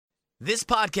This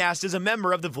podcast is a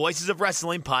member of the Voices of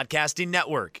Wrestling Podcasting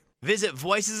Network. Visit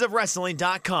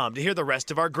voicesofwrestling.com to hear the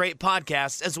rest of our great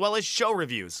podcasts, as well as show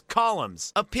reviews,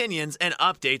 columns, opinions, and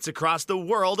updates across the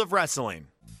world of wrestling.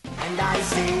 And I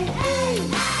say, hey,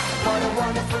 what a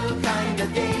wonderful kind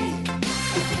of day.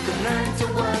 If you could learn to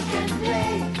work and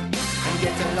play and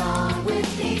get along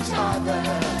with each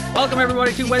other. Welcome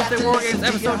everybody to Wednesday War Games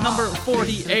episode number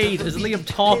 48 as Liam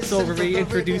talks over me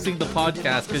introducing the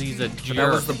podcast because he's a jerk. That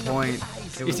was the point.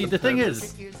 You see, the thing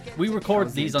is, we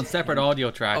record these on separate audio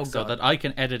tracks so that I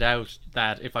can edit out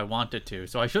that if I wanted to.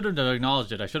 So I shouldn't have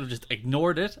acknowledged it. I should have just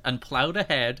ignored it and plowed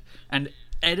ahead and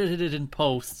edited it in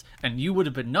post, and you would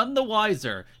have been none the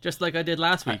wiser, just like I did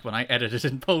last week when I edited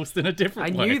in post in a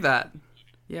different way. I knew that.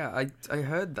 Yeah, I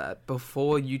heard that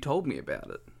before you told me about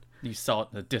it. You saw it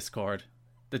in the Discord.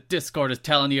 The Discord is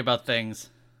telling you about things.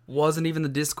 Wasn't even the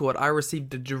Discord. I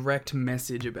received a direct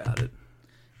message about it.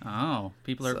 Oh,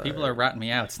 people are ratting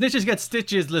me out. Snitches get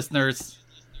stitches, listeners.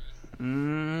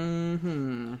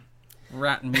 Mm-hmm.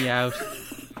 Ratting me out.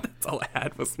 That's all I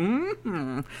had was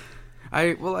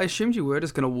I assumed you were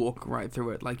just going to walk right through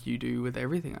it like you do with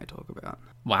everything I talk about.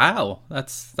 Wow,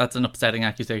 that's an upsetting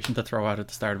accusation to throw out at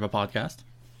the start of a podcast.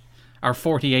 Our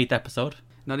 48th episode.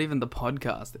 Not even the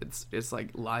podcast. It's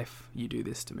like life. You do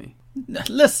this to me.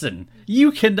 Listen,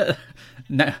 you can...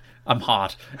 I'm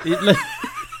hot.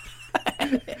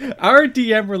 Our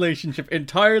DM relationship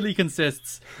entirely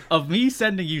consists of me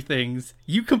sending you things,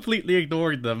 you completely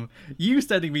ignoring them, you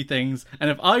sending me things, and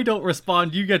if I don't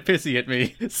respond, you get pissy at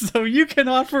me. So you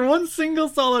cannot for one single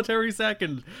solitary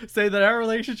second say that our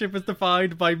relationship is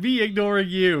defined by me ignoring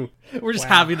you. We're just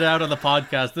having it out on the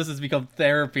podcast. This has become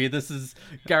therapy. This is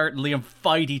Garrett and Liam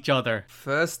fight each other.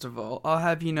 First of all, I'll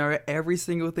have you know every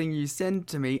single thing you send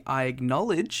to me, I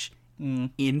acknowledge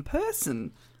in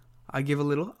person. I give a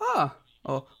little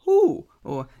or ooh,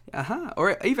 or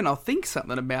or even I'll think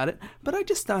something about it, but I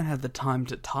just don't have the time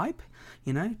to type.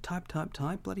 You know, type,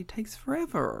 bloody takes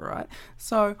forever, alright?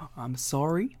 So, I'm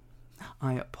sorry.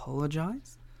 I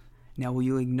apologize. Now will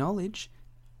you acknowledge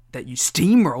that you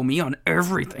steamroll me on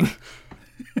everything?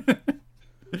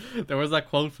 There was that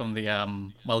quote from the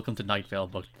Welcome to Night Vale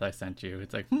book that I sent you.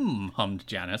 It's like, hummed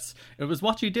Janice. It was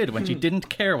what you did when she didn't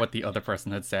care what the other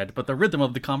person had said, but the rhythm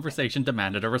of the conversation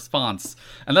demanded a response.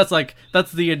 And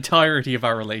that's the entirety of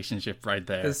our relationship right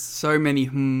there. There's so many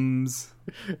hmms.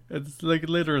 It's like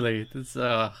literally, it's,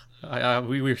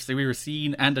 we were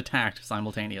seen and attacked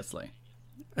simultaneously.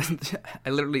 I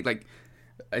literally,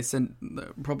 I sent,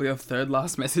 probably a third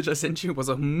last message I sent you was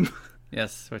a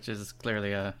Yes, which is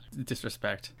clearly a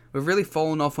disrespect. We've really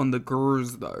fallen off on the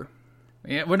grooves, though.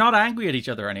 Yeah, we're not angry at each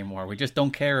other anymore. We just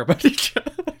don't care about each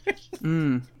other.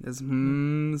 There's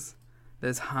hmms,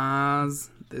 there's ha's,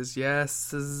 there's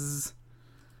yeses,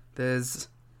 there's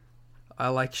I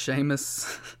like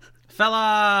Seamus.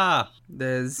 Fella!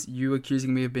 There's you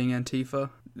accusing me of being Antifa.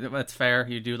 That's fair.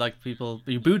 You do like people.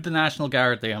 You booed the National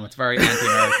Guard, Liam. It's very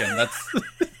anti-American.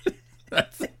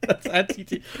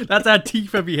 That's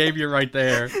Antifa behavior right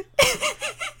there.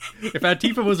 If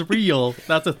Antifa was real,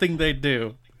 that's a thing they'd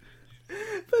do.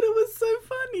 But it was so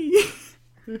funny.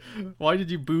 Why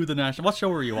did you boo the National? What show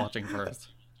were you watching first?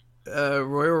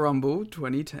 Royal Rumble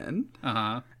 2010.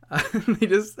 They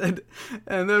just said,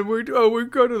 and then we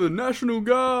go to the National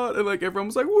Guard, and everyone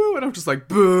was like, woo, and I'm just like,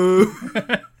 boo.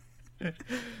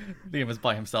 Liam is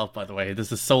by himself, by the way.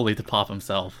 This is solely to pop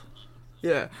himself.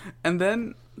 Yeah, and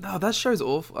then that show's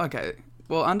awful. Okay,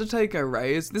 well, Undertaker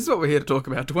Ray this is what we're here to talk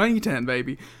about. 2010,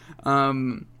 baby.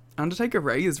 Undertaker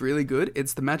Ray is really good.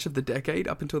 It's the match of the decade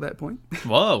up until that point.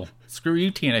 Whoa, screw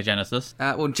you, TNA Genesis.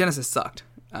 Well, Genesis sucked.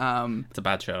 It's a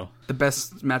bad show. The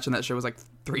best match in that show was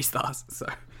 3 stars. So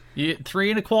 3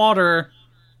 1/4.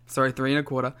 Sorry, 3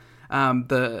 1/4.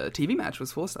 The TV match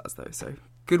was 4 stars though. So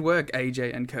good work,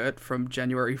 AJ and Kurt, from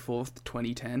January 4th,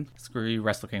 2010. Screw you,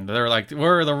 Wrestle Kingdom. They're like,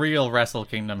 we're the real Wrestle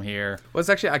Kingdom here. Well, it's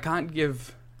actually, I can't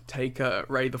give Taker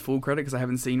Ray the full credit because I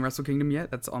haven't seen Wrestle Kingdom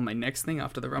yet. That's on my next thing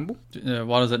after the Rumble.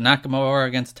 What is it? Nakamura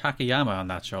against Takayama on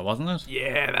that show, wasn't it?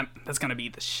 Yeah, that's going to be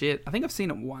the shit. I think I've seen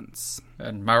it once.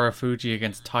 And Marufuji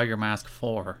against Tiger Mask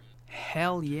 4.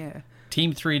 Hell yeah.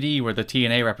 Team 3D were the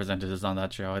TNA representatives on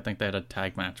that show. I think they had a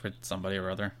tag match with somebody or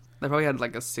other. They probably had a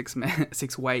 3-way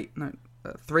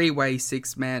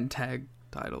 6-man tag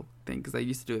title thing because they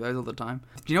used to do those all the time.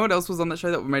 Do you know what else was on that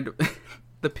show that made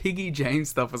the Piggy James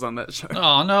stuff was on that show?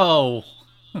 Oh no!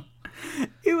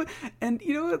 And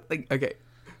you know what? Okay,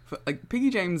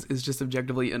 Piggy James is just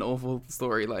objectively an awful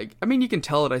story. I mean, you can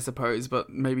tell it, I suppose,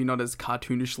 but maybe not as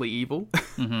cartoonishly evil.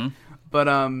 Mm-hmm. But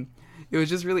it was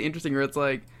just really interesting. Where it's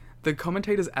the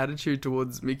commentator's attitude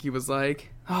towards Mickey was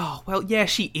like, "Oh, well, yeah,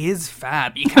 she is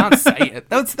fat. You can't say it."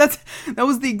 That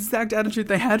was the exact attitude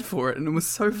they had for it, and it was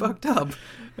so fucked up.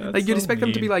 Like, you'd expect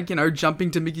them to be like, jumping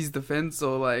to Mickey's defense,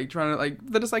 or like trying to like,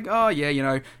 they're just like, "Oh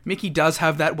yeah, Mickey does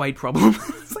have that weight problem."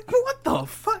 It's like, what the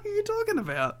fuck are you talking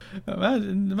about?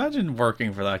 Imagine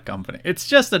working for that company. It's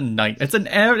just a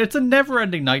it's a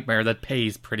never-ending nightmare that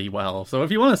pays pretty well. So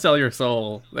if you want to sell your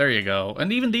soul, there you go.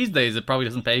 And even these days, it probably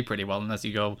doesn't pay pretty well unless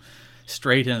you go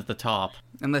straight in at the top.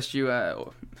 Unless you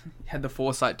had the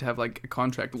foresight to have like a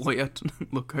contract lawyer to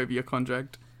look over your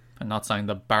contract and not sign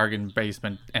the bargain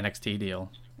basement NXT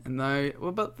deal.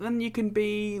 But then you can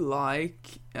be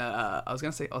like, I was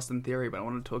going to say Austin Theory, but I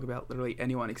want to talk about literally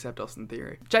anyone except Austin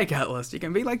Theory. Jake Atlas. You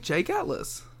can be like Jake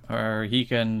Atlas. Or he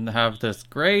can have this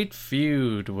great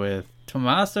feud with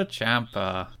Tommaso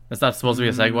Ciampa. Is that supposed to be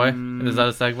a segue? Is that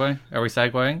a segue? Are we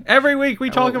segueing? Every week we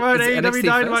talk about AEW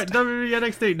Dynamite, WWE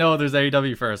NXT. No, there's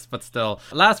AEW first, but still.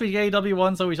 Last week AEW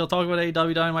won, so we shall talk about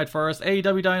AEW Dynamite first.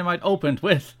 AEW Dynamite opened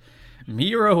with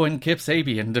Miro and Kip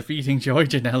Sabian defeating Joey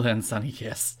Janela and Sonny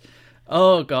Kiss.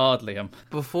 Oh god, Liam.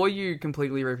 Before you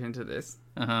completely rip into this,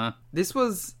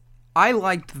 I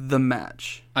liked the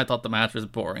match. I thought the match was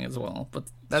boring as well, but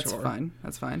that's sure. fine.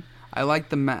 That's fine. I liked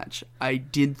the match. I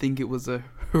did think it was a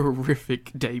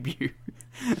horrific debut.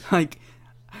 like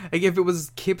if it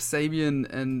was Kip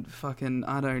Sabian and fucking,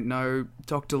 I don't know,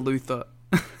 Dr. Luther,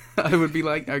 I would be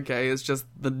like, okay, it's just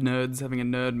the nerds having a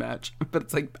nerd match. But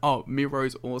it's like, oh,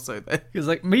 Miro's also there. Because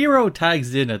like Miro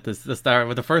tags in at the start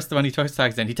with the first one he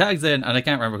tags in, and I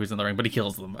can't remember who's in the ring, but he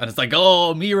kills them. And it's like,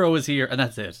 oh, Miro is here, and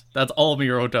that's it. That's all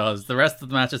Miro does. The rest of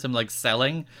the match is him like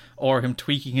selling, or him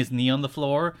tweaking his knee on the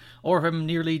floor, or him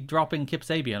nearly dropping Kip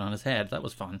Sabian on his head. That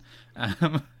was fun.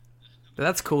 But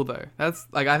that's cool though. That's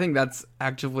like, I think that's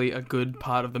actually a good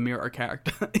part of the Miro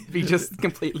character. If he just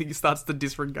completely starts to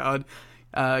disregard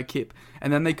Kip,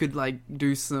 and then they could like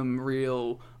do some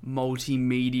real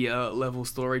multimedia level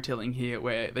storytelling here,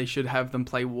 where they should have them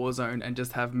play Warzone and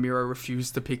just have Miro refuse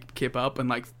to pick Kip up and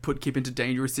like put Kip into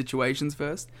dangerous situations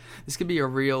first. This could be a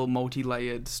real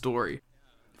multi-layered story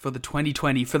for the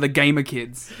 2020, for the gamer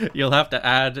kids. You'll have to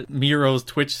add Miro's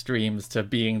Twitch streams to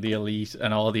Being the Elite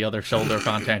and all the other shoulder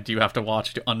content you have to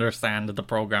watch to understand the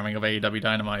programming of AEW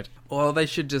Dynamite. Or they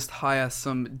should just hire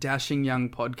some dashing young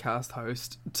podcast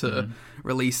host to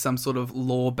release some sort of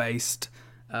lore-based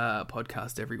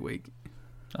podcast every week.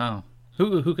 Oh.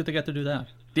 Who could they get to do that?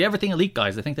 The Everything Elite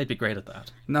guys, I think they'd be great at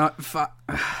that. No,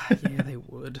 yeah, they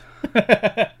would.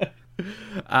 Yeah,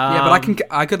 but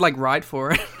I could like write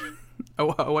for it. I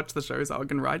watch the shows, so I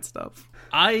can write stuff.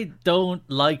 I don't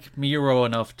like Miro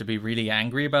enough to be really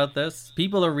angry about this.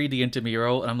 People are really into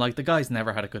Miro, and I'm like, the guy's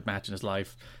never had a good match in his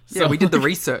life. So, yeah, we did the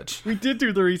research. We did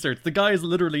do the research. The guy has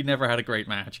literally never had a great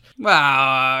match.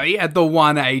 Well, he had the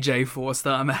one AJ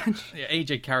 4-star match. Yeah,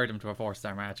 AJ carried him to a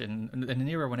 4-star match in an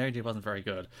era when AJ wasn't very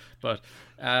good. But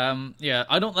yeah,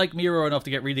 I don't like Miro enough to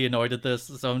get really annoyed at this.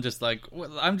 So I'm just like,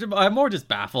 well, I'm more just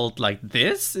baffled. Like,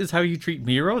 this is how you treat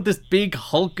Miro? This big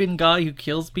hulking guy who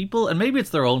kills people? And maybe it's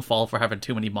their own fault for having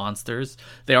too many monsters.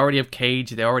 They already have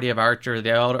Cage, they already have Archer,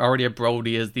 they already have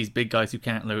Brody as these big guys who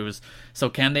can't lose. So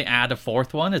can they add a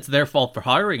fourth one? It's their fault for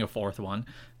hiring a fourth one.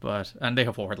 And they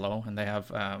have Wardlow, and they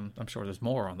have, I'm sure there's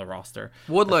more on the roster.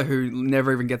 Wardlow, who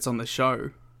never even gets on the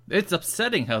show. It's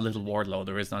upsetting how little Wardlow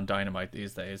there is on Dynamite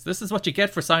these days. This is what you get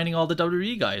for signing all the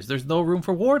WWE guys. There's no room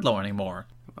for Wardlow anymore.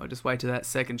 Well, just wait till that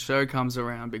second show comes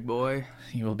around, big boy.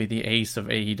 He will be the ace of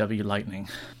AEW Lightning.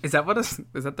 Is that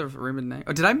the rumored name?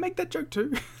 Or did I make that joke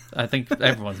too? I think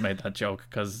everyone's made that joke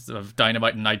because of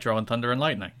Dynamite and Nitro and Thunder and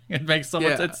Lightning. It makes so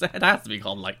much sense. It has to be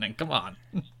called Lightning. Come on.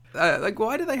 Like,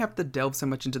 why do they have to delve so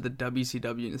much into the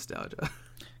WCW nostalgia?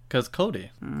 Because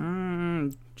Cody.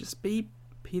 Just be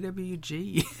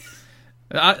PWG.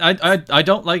 I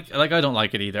don't like I don't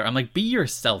like it either. I'm like, be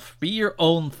yourself, be your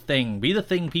own thing, be the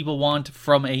thing people want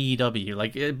from AEW.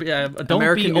 Like, don't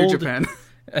American be old. New Japan.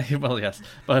 Well, yes,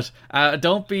 but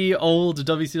don't be old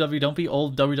WCW, don't be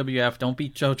old WWF, don't be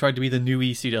try to be the new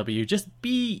ECW. Just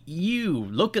be you.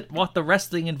 Look at what the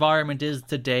wrestling environment is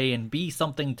today and be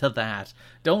something to that.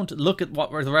 Don't look at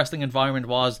what the wrestling environment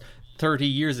was 30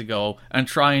 years ago and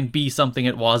try and be something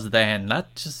it was then.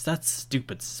 That's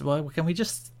stupid. So can we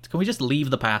just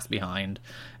leave the past behind?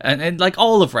 And like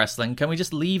all of wrestling, can we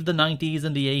just leave the 90s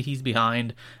and the 80s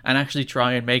behind and actually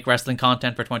try and make wrestling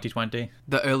content for 2020?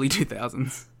 The early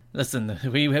 2000s. Listen,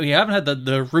 we haven't had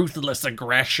the ruthless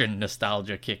aggression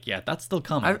nostalgia kick yet. That's still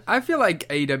coming. I feel like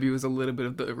AEW is a little bit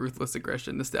of the ruthless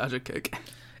aggression nostalgia kick.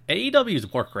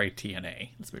 AEW's work rate TNA.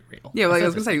 Let's be real. Yeah, like I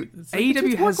was going to say,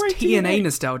 AEW has TNA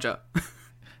nostalgia.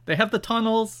 They have the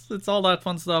tunnels. It's all that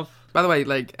fun stuff. By the way,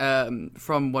 like,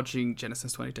 from watching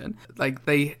Genesis 2010, like,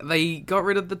 they got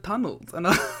rid of the tunnels. And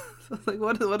I was like,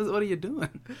 what are you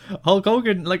doing? Hulk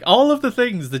Hogan, like, all of the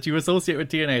things that you associate with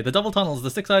TNA, the double tunnels, the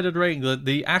six-sided ring,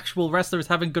 the actual wrestlers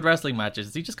having good wrestling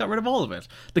matches, he just got rid of all of it.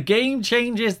 The game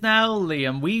changes now,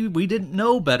 Liam. We didn't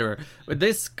know better. With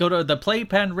this, the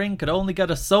playpen ring could only get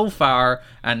us so far,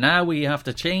 and now we have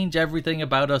to change everything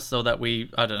about us so that we,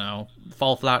 I don't know,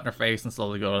 fall flat in our face and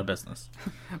slowly go out of business.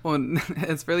 Well,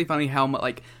 it's really funny how,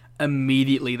 like,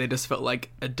 immediately they just felt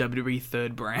like a WWE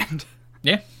third brand.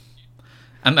 Yeah.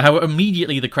 And how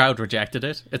immediately the crowd rejected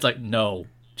it. It's like, no.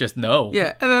 Just no.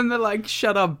 Yeah, and then they're like,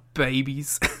 shut up,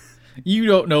 babies. You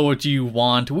don't know what you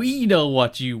want. We know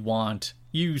what you want.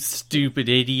 You stupid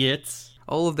idiots.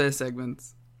 All of their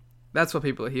segments. That's what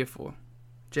people are here for.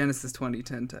 Genesis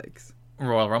 2010 takes.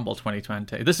 Royal Rumble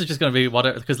 2020. This is just going to be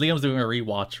because Liam's doing a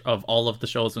rewatch of all of the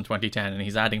shows from 2010 and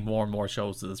he's adding more and more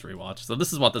shows to this rewatch. So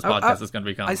this is what this podcast is going to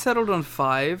become. I settled on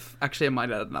 5. Actually, I might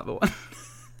add another one.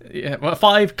 Yeah, well,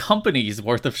 5 companies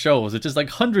worth of shows, which is like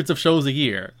hundreds of shows a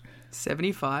year.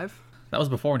 75? That was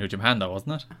before New Japan, though,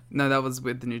 wasn't it? No, that was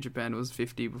with the New Japan. It was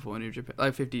 50 before New Japan.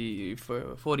 Like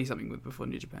 40 something with before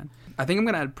New Japan. I think I'm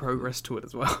going to add Progress to it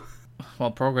as well.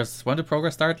 Well, Progress, when did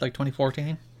Progress start? Like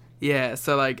 2014? Yeah,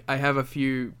 so like I have a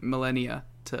few millennia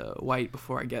to wait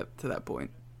before I get to that point.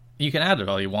 You can add it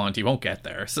all you want, you won't get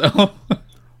there, so...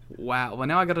 Wow, well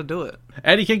now I gotta do it.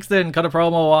 Eddie Kingston cut a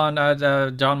promo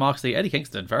on John Moxley. Eddie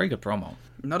Kingston, very good promo.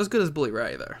 Not as good as Bully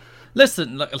Ray, though.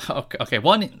 Listen, look, okay,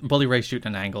 one, Bully Ray's shooting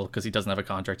an angle because he doesn't have a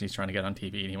contract, he's trying to get on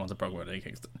TV and he wants a promo with Eddie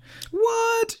Kingston.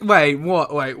 What? Wait,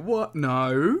 what?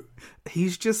 No.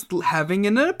 He's just having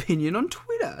an opinion on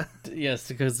Twitter. Yes,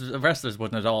 because wrestlers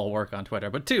wouldn't at all work on Twitter.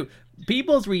 But 2,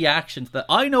 people's reaction to that.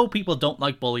 I know people don't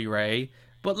like Bully Ray,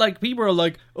 but like people are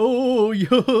like, oh,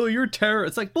 you're terrible.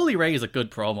 It's like, Bully Ray is a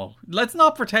good promo. Let's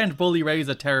not pretend Bully Ray is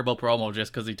a terrible promo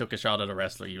just because he took a shot at a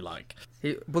wrestler you like.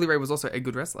 Bully Ray was also a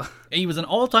good wrestler. He was an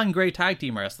all-time great tag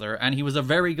team wrestler, and he was a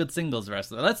very good singles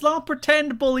wrestler. Let's not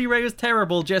pretend Bully Ray is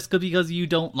terrible just because you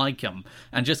don't like him,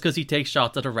 and just because he takes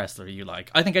shots at a wrestler you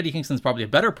like. I think Eddie Kingston's probably a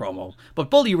better promo,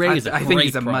 but Bully Ray is a great promo. I think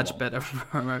he's a much better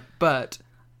promo, but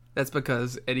that's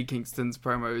because Eddie Kingston's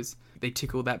promos, they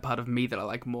tickle that part of me that I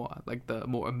like more, like the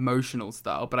more emotional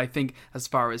style. But I think as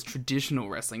far as traditional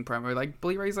wrestling promo, like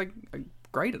Bully Ray's like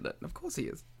great at it. Of course he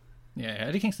is. Yeah,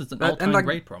 Eddie Kingston's an all-time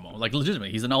great promo. Like,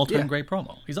 legitimately, he's an all-time great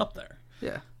promo. He's up there.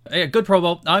 Yeah. Yeah, good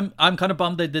promo. I'm kind of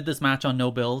bummed they did this match on no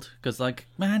build, because, like,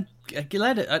 man,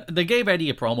 let it. They gave Eddie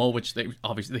a promo, which they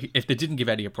obviously, if they didn't give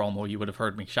Eddie a promo, you would have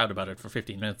heard me shout about it for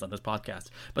 15 minutes on this podcast.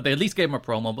 But they at least gave him a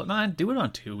promo. But man, do it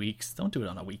on 2 weeks. Don't do it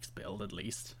on a week's build, at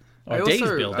least. Or a day's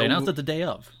build. They announced it the day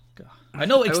of. God. I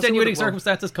know extenuating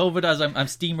circumstances, COVID, as I'm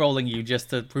steamrolling you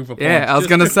just to prove a point. Yeah, I was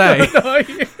gonna say.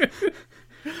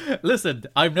 Listen,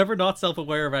 I'm never not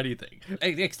self-aware of anything.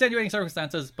 Extenuating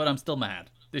circumstances, but I'm still mad.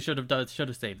 They should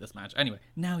have saved this match. Anyway,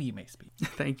 now you may speak.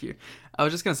 Thank you. I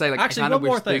was just gonna say, like, actually, one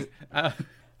more thing. I'm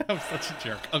such a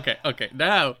jerk. Okay.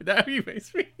 Now you may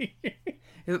speak.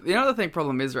 You know the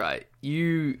problem is, right?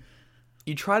 You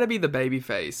try to be the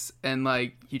babyface, and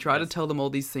like you try to tell them all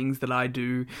these things that I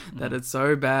do, that it's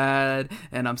so bad,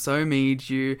 and I'm so mean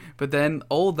to you. But then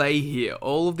all they hear,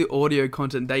 all of the audio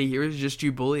content they hear, is just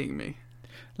you bullying me.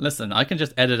 Listen, I can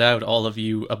just edit out all of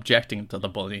you objecting to the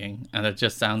bullying, and it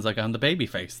just sounds like I'm the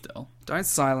babyface still. Don't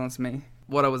silence me.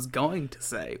 What I was going to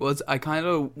say was I kind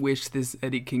of wish this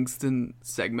Eddie Kingston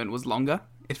segment was longer.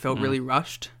 It felt really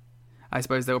rushed. I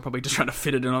suppose they were probably just trying to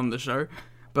fit it in on the show.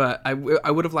 But I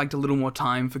would have liked a little more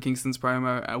time for Kingston's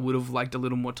promo. I would have liked a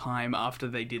little more time after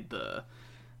they did the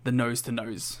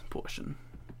nose-to-nose portion.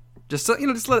 Just so,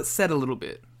 just let it set a little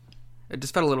bit. It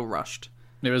just felt a little rushed.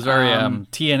 It was very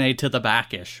TNA to the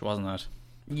back-ish, wasn't it?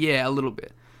 Yeah, a little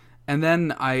bit. And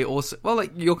then I also... Well,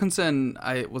 like, your concern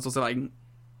was also, like,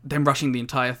 them rushing the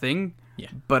entire thing. Yeah.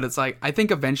 But it's like, I think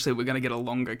eventually we're going to get a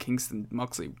longer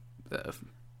Kingston-Moxley...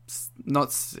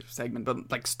 not segment,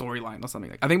 but, like, storyline or something.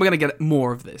 Like, I think we're going to get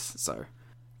more of this, so...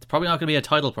 It's probably not going to be a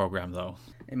title program, though.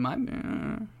 It might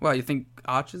be. Well, you think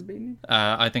Archer's beating him?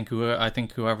 I think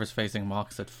whoever's facing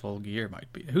Mox at Full Gear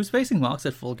might be... Who's facing Mox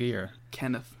at Full Gear?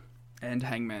 Kenneth. And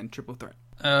Hangman, triple threat.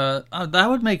 That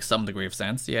would make some degree of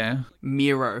sense, yeah.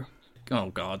 Miro. Oh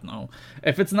God, no!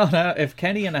 If it's not, if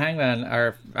Kenny and Hangman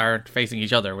are facing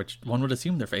each other, which one would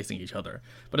assume they're facing each other,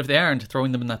 but if they aren't,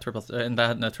 throwing them in that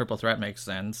triple threat makes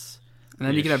sense. And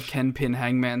then you can have Ken pin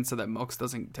Hangman so that Mox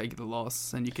doesn't take the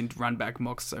loss, and you can run back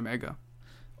Mox Omega.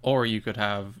 Or you could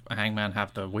have Hangman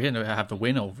have the win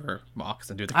over Mox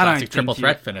and do the I don't classic triple think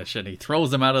threat finish, and he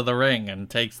throws him out of the ring and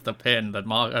takes the pin that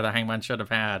the Hangman should have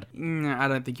had. I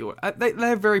don't think you would.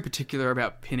 They're very particular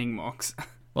about pinning Mox.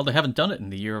 Well, they haven't done it in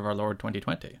the year of our Lord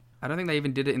 2020. I don't think they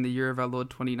even did it in the year of our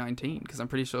Lord 2019, because I'm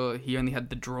pretty sure he only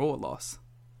had the draw loss.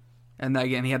 And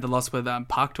again, he had the loss where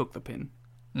Park took the pin.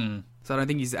 So I don't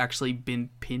think he's actually been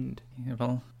pinned. Yeah,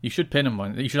 well, you should pin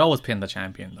him you should always pin the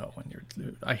champion, though.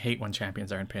 I hate when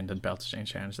champions aren't pinned and belts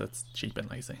change. That's cheap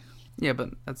and lazy. Yeah,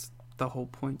 but that's the whole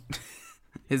point.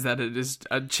 Is that it is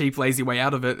a cheap, lazy way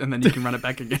out of it, and then you can run it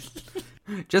back again.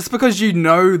 Just because you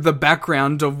know the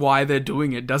background of why they're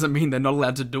doing it doesn't mean they're not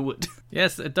allowed to do it.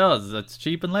 Yes, it does. It's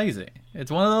cheap and lazy.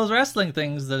 It's one of those wrestling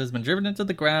things that has been driven into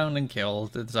the ground and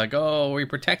killed. It's like, oh, we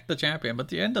protect the champion,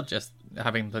 but you end up just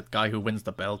having the guy who wins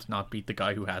the belt not beat the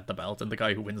guy who had the belt, and the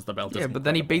guy who wins the belt. Yeah, but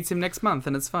then he beats him next month,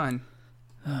 and it's fine.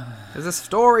 There's a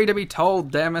story to be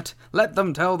told, damn it. Let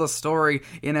them tell the story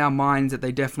in our minds that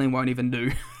they definitely won't even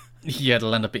do. Yeah,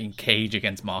 it'll end up being Cage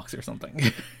against Mox or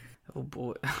something. Oh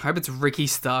boy. I hope it's Ricky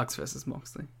Starks versus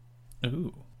Moxley.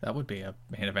 Ooh, that would be a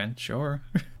main event, sure.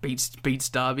 Beats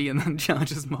Darby and then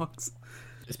challenges Mox.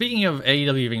 Speaking of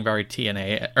AEW being very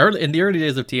TNA, in the early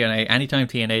days of TNA, anytime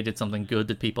TNA did something good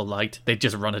that people liked, they'd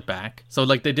just run it back. So,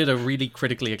 like, they did a really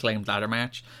critically acclaimed ladder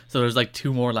match. So there's, like,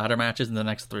 2 more ladder matches in the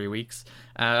next 3 weeks.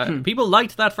 People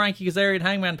liked that Frankie Kazarian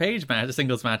Hangman Page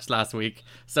singles match last week.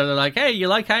 So they're like, hey, you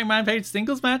like Hangman Page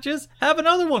singles matches? Have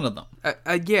another one of them.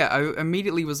 Yeah, I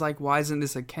immediately was like, why isn't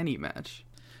this a Kenny match?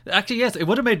 Actually, yes, it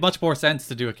would have made much more sense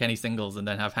to do a Kenny singles and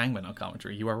then have Hangman on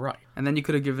commentary. You are right. And then you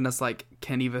could have given us, like,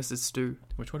 Kenny versus Stu.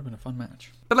 Which would have been a fun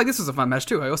match. But, like, this was a fun match,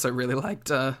 too. I also really liked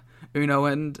Uno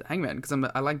and Hangman, because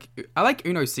I like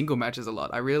Uno's single matches a lot.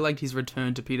 I really liked his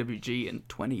return to PWG in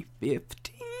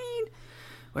 2015,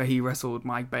 where he wrestled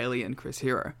Mike Bailey and Chris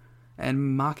Hero.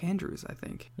 And Mark Andrews, I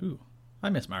think. Ooh. I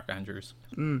miss Mark Andrews.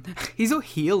 He's a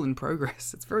heel in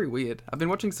Progress. It's very weird. I've been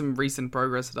watching some recent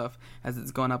Progress stuff as it's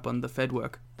gone up on the Fed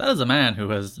work. That is a man who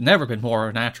has never been more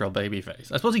a natural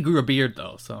babyface. I suppose he grew a beard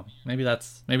though, so maybe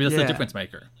that's the difference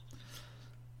maker.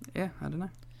 Yeah, I don't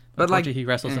know. But like he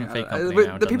wrestles in a fake company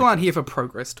now. The people aren't here for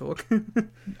Progress talk.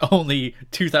 Only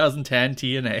 2010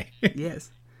 TNA. Yes.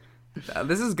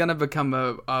 This is going to become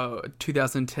a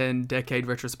 2010 decade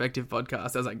retrospective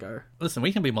podcast as I go. Listen,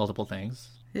 we can be multiple things.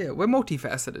 Yeah, we're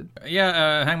multifaceted.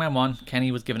 Yeah, Hangman won.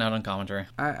 Kenny was given out on commentary.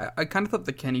 I kind of thought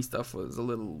the Kenny stuff was a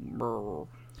little...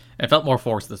 It felt more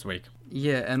forced this week.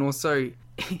 Yeah, and also,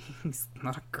 he's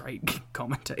not a great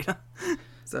commentator.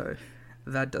 So,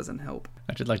 that doesn't help.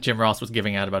 I did like Jim Ross was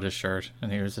giving out about his shirt,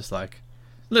 and he was just like,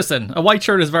 listen, a white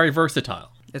shirt is very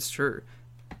versatile. It's true.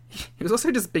 He was also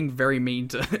just being very mean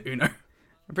to Uno.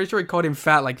 I'm pretty sure he called him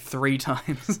fat like 3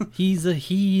 times. He's a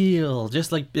heel,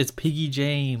 just like it's Piggy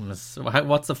James.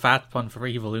 What's the fat pun for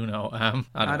Evil Uno?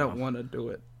 I don't want to do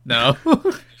it. No.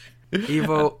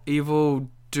 evil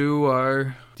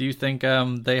duo. Do you think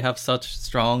they have such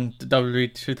strong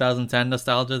WWE 2010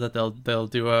 nostalgia that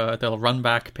they'll run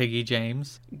back Piggy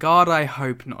James? God, I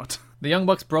hope not. The Young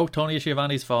Bucks broke Tony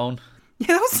Schiavone's phone. Yeah,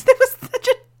 that was such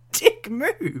a dick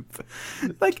move.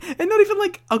 Like, and not even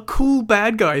like a cool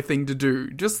bad guy thing to do.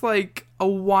 Just like a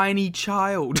whiny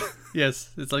child.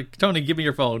 Yes, it's like, Tony, give me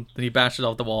your phone. Then he bashed it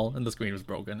off the wall and the screen was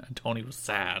broken and Tony was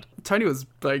sad. Tony was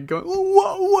like going,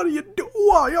 what are you doing?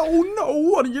 Why? Oh no,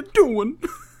 what are you doing?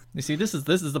 You see, this is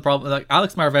the problem. Like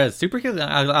Alex Marvez, super heel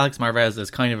Alex Marvez is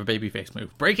kind of a babyface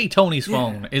move. Breaking Tony's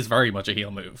phone is very much a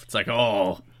heel move. It's like,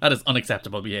 oh, that is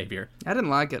unacceptable behavior. I didn't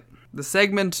like it. The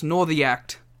segment nor the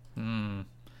act.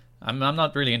 I'm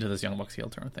not really into this Young Bucks heel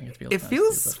turn thing. It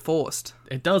feels forced.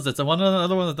 It does. It's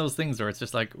another one of those things where it's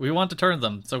just like, we want to turn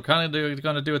them, so kind of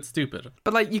gonna do it stupid.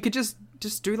 But like, you could just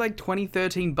do like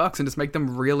 $13 and just make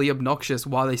them really obnoxious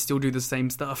while they still do the same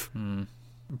stuff.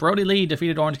 Brody Lee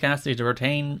defeated Orange Cassidy to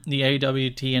retain the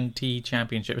AEW TNT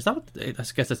Championship. Is that what? I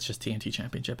guess it's just TNT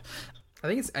Championship. I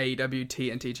think it's AEW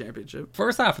TNT Championship.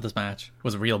 First half of this match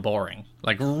was real boring.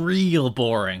 Like, real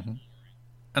boring.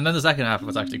 And then the second half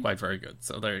was actually quite very good.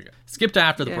 So there you go. Skip to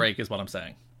after the break is what I'm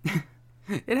saying.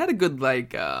 It had a good,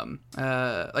 like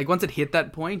once it hit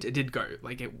that point, it did go.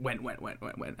 Like, it went.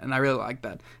 And I really liked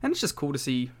that. And it's just cool to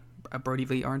see a Brody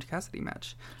Lee Orange Cassidy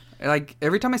match. Like,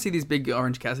 every time I see these big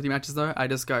Orange Cassidy matches, though, I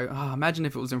just go, imagine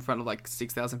if it was in front of, like,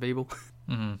 6,000 people.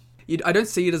 Mm-hmm. I don't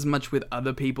see it as much with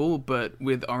other people, but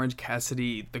with Orange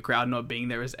Cassidy, the crowd not being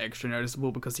there is extra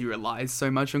noticeable because he relies so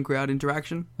much on crowd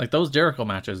interaction. Like, those Jericho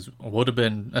matches would have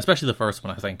been, especially the first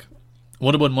one, I think,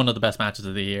 Would have been one of the best matches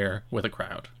of the year with a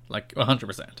crowd. Like,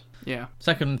 100%. Yeah.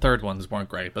 Second and third ones weren't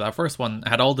great, but that first one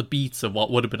had all the beats of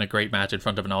what would have been a great match in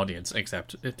front of an audience,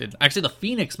 except it didn't. Actually, the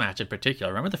Phoenix match in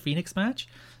particular. Remember the Phoenix match?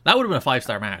 That would have been a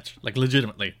 5-star match. Like,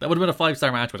 legitimately. That would have been a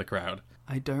 5-star match with a crowd.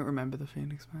 I don't remember the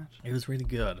Phoenix match. It was really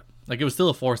good. Like, it was still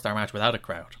a 4-star match without a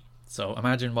crowd. So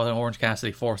imagine what an Orange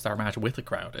Cassidy 4-star match with a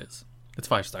crowd is. It's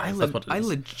 5 stars. That's what it is. I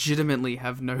legitimately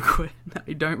have no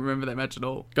I don't remember that match at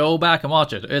all. Go back and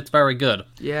watch it. It's very good.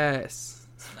 Yes.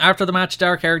 After the match,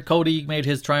 dark-haired Cody made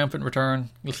his triumphant return,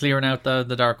 clearing out the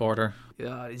Dark Order.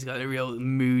 Yeah, he's got a real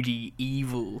moody,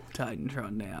 evil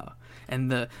Titantron now. And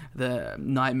the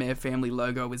Nightmare Family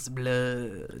logo is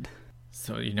blood.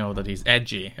 So you know that he's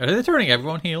edgy. Are they turning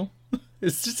everyone heel?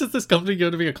 Is this company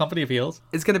going to be a company of heels?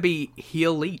 It's going to be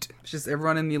heel elite. It's just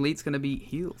everyone in the elite's going to be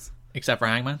heels. Except for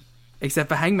Hangman. Except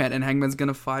for Hangman, and Hangman's going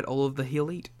to fight all of the heel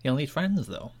elite. He'll need friends,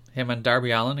 though. Him and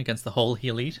Darby Allin against the whole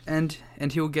heel elite. And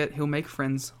he'll make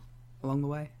friends along the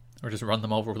way. Or just run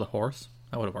them over with a horse.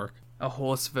 That would work. A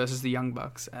horse versus the Young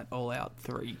Bucks at All Out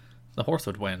 3. The horse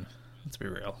would win. Let's be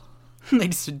real. They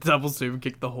just double super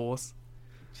kick the horse.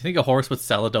 Do you think a horse would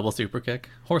sell a double super kick?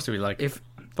 Horse would be like, If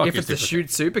fuck it's a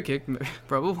shoot super kick,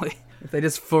 probably. If they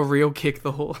just for real kick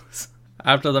the horse.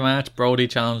 After the match, Brody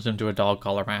challenged him to a dog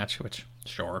collar match, which,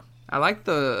 sure. I like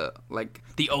the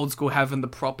old school having the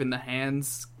prop in the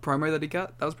hands promo that he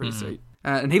got. That was pretty sweet.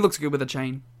 And he looks good with a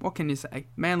chain. What can you say?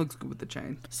 Man looks good with the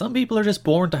chain. Some people are just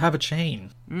born to have a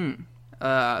chain.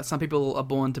 Some people are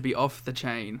born to be off the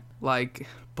chain, like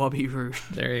Bobby Roode.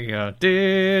 There you go.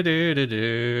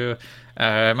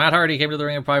 Matt Hardy came to the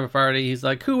ring in Private Party. He's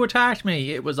like, who attacked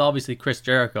me? It was obviously Chris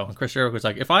Jericho. And Chris Jericho was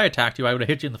like, if I attacked you, I would have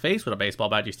hit you in the face with a baseball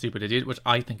bat, you stupid idiot, which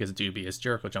I think is dubious.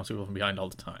 Jericho jumps people from behind all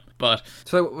the time. But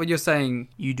So what you're saying,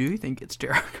 you do think it's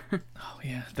Jericho? oh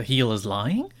yeah, the heel is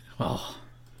lying? Well,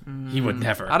 he would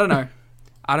never. I don't know.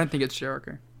 I don't think it's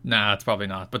Jericho. Nah, it's probably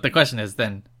not. But the question is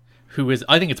then, who is...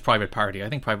 I think it's Private Party. I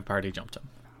think Private Party jumped him.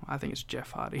 I think it's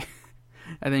Jeff Hardy.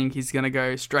 I think he's going to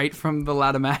go straight from the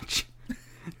ladder match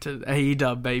to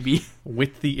AEW, baby.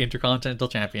 With the Intercontinental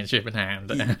Championship in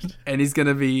hand. And he's going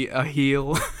to be a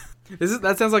heel.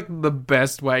 That sounds like the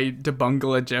best way to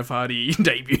bungle a Jeff Hardy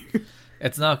debut.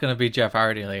 It's not going to be Jeff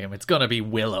Hardy, Liam. It's going to be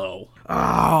Willow.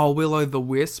 Oh, Willow the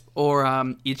Wisp or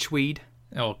Itchweed.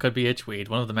 Oh, it could be Itchweed,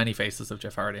 one of the many faces of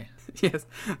Jeff Hardy. Yes,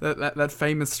 that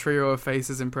famous trio of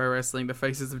faces in pro wrestling, the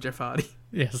faces of Jeff Hardy.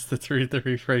 Yes, the three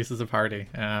faces of Hardy.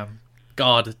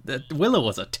 God, Willow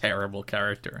was a terrible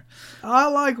character. I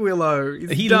like Willow.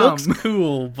 He dumb. looks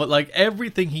cool, but like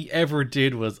everything he ever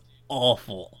did was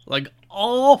awful. Like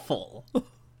awful.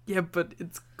 Yeah, but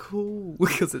it's cool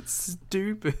because it's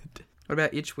stupid. What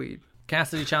about Itchweed?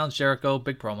 Cassidy challenged Jericho,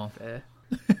 big promo. Fair.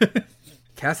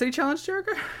 Cassidy challenged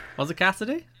Jericho? Was it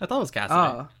Cassidy? I thought it was Cassidy.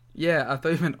 Oh, yeah, I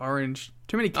thought you meant Orange.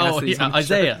 Too many Cassidys on the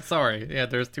Isaiah. show. Sorry. Yeah,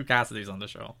 there's 2 Cassidys on the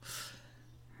show.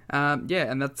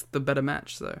 Yeah, and that's the better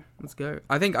match, so let's go.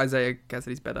 I think Isaiah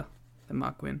Cassidy's better than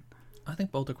Mark Quinn. I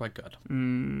think both are quite good.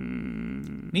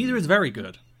 Neither is very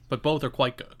good, but both are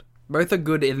quite good. Both are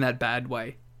good in that bad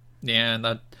way. Yeah, in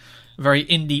that very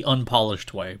indie,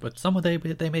 unpolished way, but some of they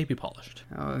may be polished.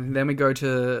 Then we go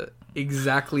to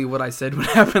exactly what I said would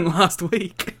happen last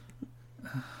week.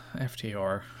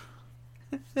 FTR.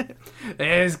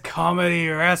 There's comedy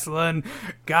wrestling,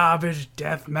 garbage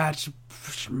deathmatch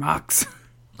schmucks.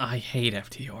 I hate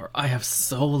FTR. I have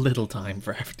so little time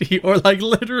for FTR, like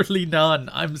literally none.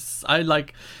 I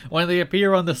like when they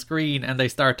appear on the screen and they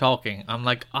start talking, I'm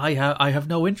like, I have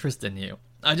no interest in you.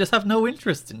 I just have no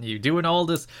interest in you doing all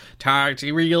this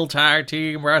real tag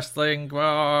team wrestling.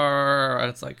 And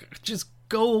it's like, just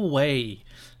go away.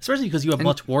 Especially because you have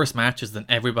much worse matches than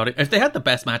everybody. If they had the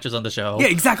best matches on the show. Yeah,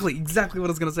 exactly what I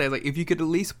was going to say. Like, if you could at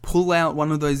least pull out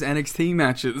one of those NXT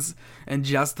matches and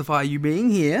justify you being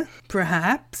here,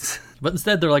 perhaps. But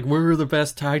instead they're like, we're the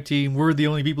best tag team. We're the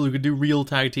only people who can do real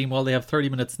tag team while they have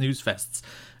 30-minute snooze fests.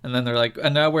 And then they're like,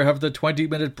 and now we have the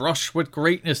 20-minute Brush with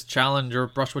Greatness challenge or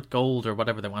Brush with Gold or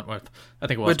whatever they went with. I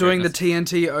think it was We're doing Greatness.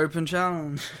 the TNT Open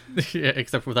Challenge. Yeah,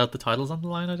 except without the titles on the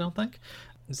line, I don't think.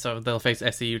 So they'll face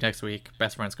SCU next week.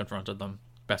 Best Friends confronted them.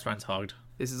 Best Friends hugged.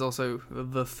 This is also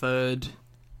the third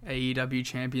AEW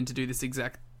champion to do this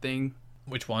exact thing.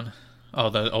 Which one? Oh,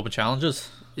 the Open Challenges?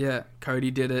 Yeah,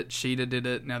 Cody did it, Sheeta did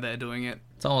it, now they're doing it.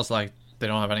 It's almost like they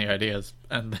don't have any ideas.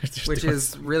 And they're just Which doing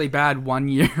is really bad 1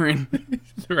 year in.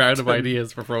 They're out of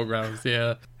ideas for programs,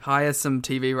 yeah. Hire some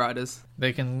TV writers.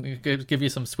 They can give you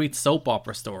some sweet soap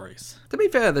opera stories. To be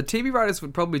fair, the TV writers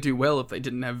would probably do well if they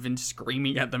didn't have Vince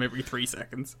screaming at them every 3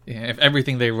 seconds. Yeah, if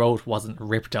everything they wrote wasn't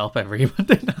ripped up every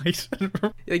Monday night.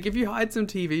 Like, if you hired some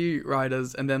TV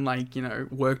writers and then, like, you know,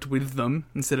 worked with them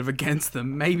instead of against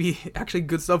them, maybe actually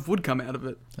good stuff would come out of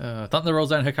it. Thunder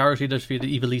Rosa and Hikaru Shida defeated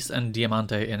Ivelisse and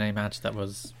Diamante in a match that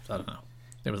was, I don't know,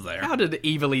 it was there. How did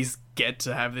Ivelisse get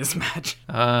to have this match?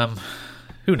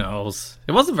 Who knows?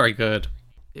 It wasn't very good.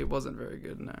 It wasn't very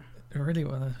good, no. It really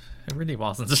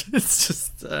wasn't. It's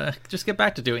just get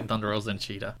back to doing Thunder Rosa and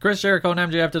Cheetah. Chris Jericho and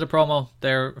MJF did a promo.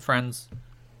 They're friends.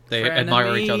 They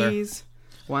admire each other.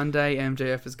 One day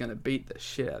MJF is going to beat the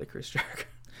shit out of Chris Jericho.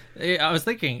 I was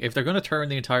thinking, if they're going to turn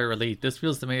the entire Elite, this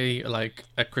feels to me like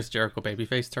a Chris Jericho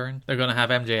babyface turn. They're going to have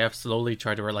MJF slowly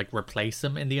try to like replace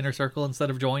him in the Inner Circle instead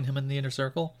of join him in the Inner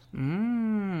Circle.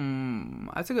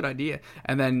 That's a good idea.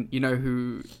 And then, you know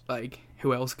who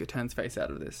else turns face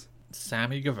out of this?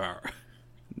 Sammy Guevara.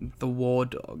 The War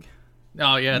Dog.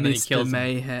 Oh yeah, and then he kills him.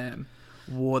 Mayhem.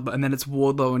 Wardlow, and then it's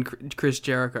Wardlow and Chris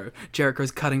Jericho.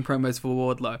 Jericho's cutting promos for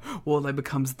Wardlow. Wardlow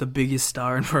becomes the biggest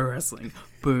star in pro wrestling.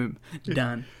 Boom.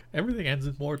 Done. Everything ends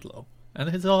in Wardlow.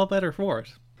 And it's all better for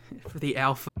it. For the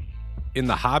alpha. In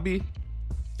the hobby,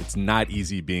 it's not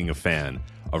easy being a fan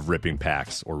of ripping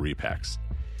packs or repacks.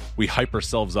 We hype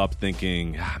ourselves up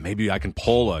thinking, maybe I can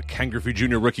pull a Ken Griffey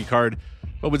Jr. rookie card,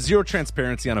 but with zero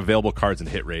transparency on available cards and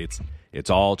hit rates, it's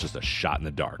all just a shot in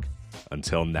the dark.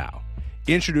 Until now.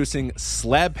 Introducing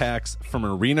Slab Packs from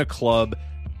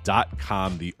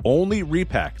ArenaClub.com, the only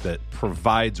repack that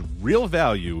provides real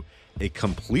value, a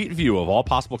complete view of all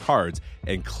possible cards,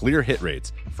 and clear hit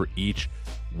rates for each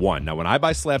one. Now, when I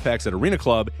buy Slab Packs at Arena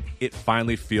Club, it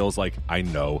finally feels like I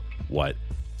know what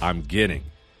I'm getting.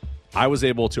 I was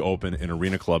able to open an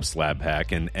Arena Club Slab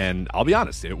Pack, and I'll be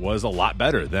honest, it was a lot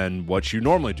better than what you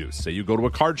normally do. Say you go to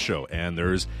a card show, and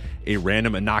there's a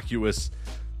random innocuous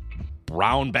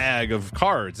brown bag of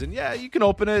cards, and yeah, you can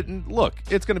open it and look,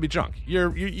 it's going to be junk.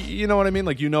 You know what I mean?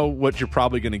 Like, you know what you're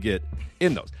probably going to get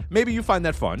in those. Maybe you find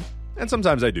that fun, and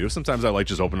sometimes I do. Sometimes I like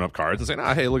just opening up cards and saying,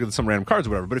 hey, look at some random cards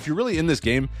or whatever. But if you're really in this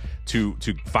game to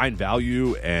find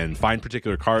value and find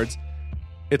particular cards,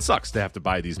 it sucks to have to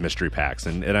buy these mystery packs,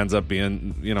 and it ends up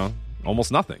being,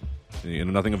 almost nothing.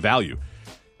 Nothing of value.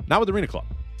 Not with Arena Club.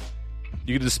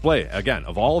 You can display, again,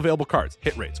 of all available cards,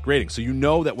 hit rates, grading, so you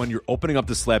know that when you're opening up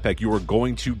the slab pack, you are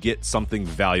going to get something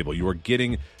valuable. You are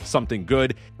getting something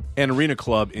good. And Arena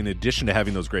Club, in addition to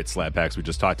having those great slab packs we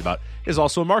just talked about, is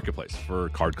also a marketplace for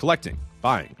card collecting,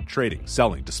 buying, trading,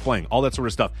 selling, displaying, all that sort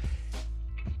of stuff.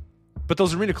 But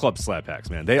those Arena Club slab packs,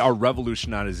 man, they are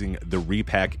revolutionizing the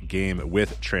repack game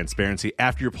with transparency.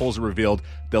 After your pulls are revealed,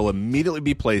 they'll immediately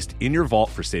be placed in your vault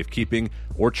for safekeeping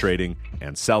or trading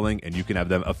and selling, and you can have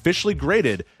them officially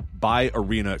graded by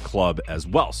Arena Club as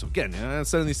well. So again,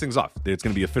 sending these things off, it's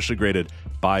going to be officially graded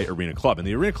by Arena Club. And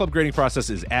the Arena Club grading process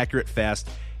is accurate, fast,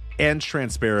 and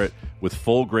transparent, with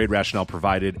full grade rationale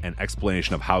provided and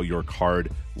explanation of how your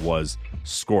card was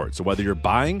scored. So whether you're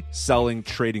buying, selling,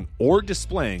 trading, or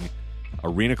displaying,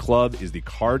 Arena Club is the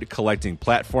card collecting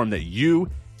platform that you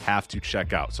have to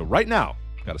check out. So right now,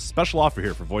 I've got a special offer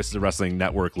here for Voices of Wrestling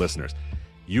Network listeners.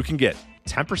 You can get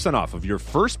 10% off of your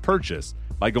first purchase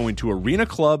by going to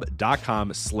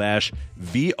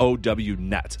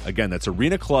arenaclub.com/VOWnet. Again, that's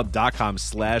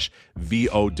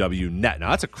arenaclub.com/VOWnet. Now,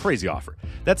 that's a crazy offer.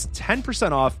 That's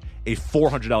 10% off a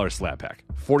 $400 slab pack.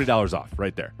 $40 off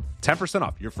right there. 10%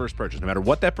 off your first purchase. No matter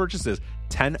what that purchase is,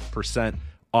 10%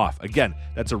 off. Again,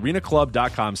 that's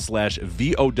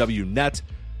arenaclub.com/VOWnet.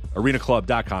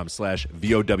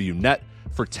 arenaclub.com/VOWnet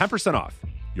for 10% off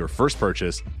your first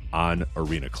purchase on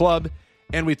Arena Club.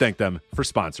 And we thank them for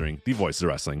sponsoring the Voices of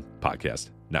Wrestling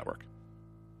Podcast Network.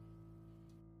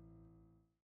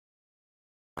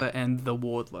 And the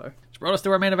Wardlow. Which brought us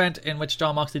to our main event, in which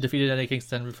Jon Moxley defeated Eddie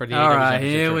Kingston for the All AEW right,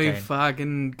 Championship. here we Hurricane.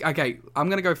 fucking... Okay, I'm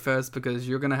going to go first because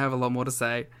you're going to have a lot more to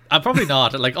say. I'm probably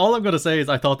not. Like, all I'm going to say is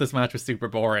I thought this match was super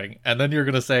boring, and then you're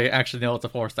going to say, actually, no, it's a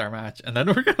 4-star match, and then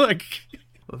we're going to, like...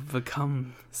 We've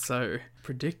become so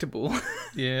predictable.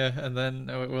 Yeah, and then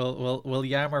we'll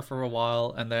yammer for a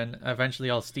while, and then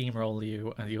eventually I'll steamroll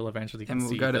you, and you'll eventually And we'll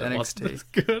concede go to that it wasn't NXT. as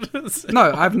good as...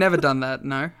 No, I've never done that.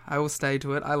 No, I will stay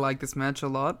to it. I like this match a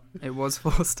lot. It was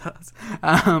 4 stars.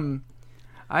 I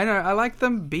know. I like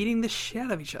them beating the shit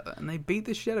out of each other, and they beat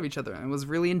the shit out of each other, and it was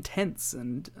really intense.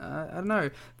 And I don't know,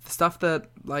 the stuff that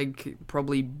like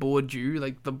probably bored you,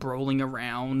 like the brawling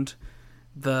around.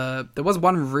 There was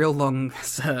one real long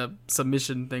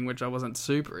submission thing which I wasn't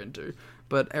super into,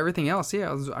 But everything else,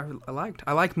 yeah, I liked.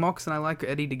 I like Mox and I like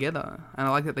Eddie together, and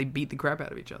I like that they beat the crap out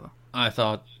of each other. I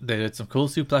thought they did some cool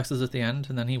suplexes at the end,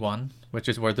 and then he won, which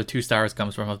is where the 2 stars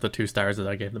comes from, of the 2 stars that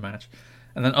I gave the match.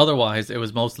 And then otherwise, it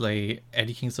was mostly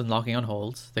Eddie Kingston locking on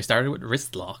holds. They started with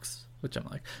wrist locks, which I'm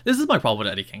like, this is my problem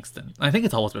with Eddie Kingston. I think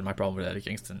it's always been my problem with Eddie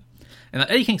Kingston. And that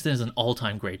Eddie Kingston is an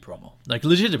all-time great promo. Like,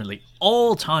 legitimately,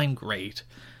 all-time great.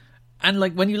 And,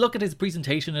 like, when you look at his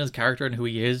presentation and his character and who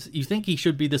he is, you think he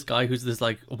should be this guy who's this,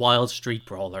 like, wild street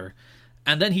brawler.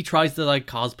 And then he tries to, like,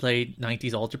 cosplay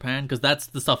 90s All Japan, because that's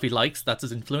the stuff he likes, that's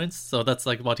his influence, so that's,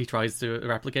 like, what he tries to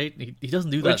replicate. He doesn't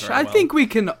do that Which very I well. think we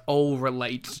can all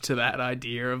relate to that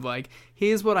idea of, like,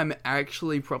 here's what I'm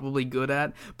actually probably good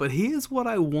at, but here's what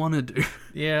I want to do.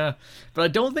 Yeah, but I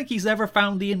don't think he's ever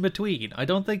found the in-between. I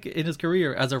don't think in his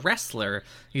career as a wrestler,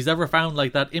 he's ever found,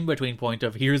 like, that in-between point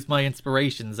of, here's my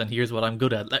inspirations and here's what I'm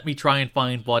good at. Let me try and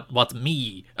find what's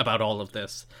me about all of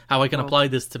this. How I can apply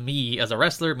this to me as a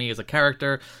wrestler, me as a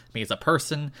character, me as a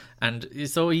person. And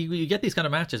so you get these kind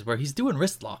of matches where he's doing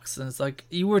wrist locks, and it's like,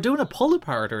 you were doing a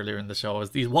pull-apart earlier in the show as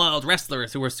these wild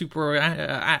wrestlers who were super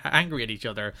angry at each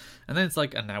other. And then it's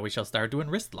like, and now we shall start doing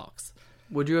wrist locks.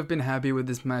 Would you have been happy with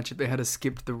this match if they had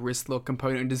skipped the wrist lock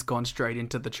component and just gone straight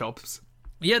into the chops?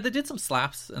 Yeah, they did some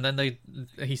slaps, and then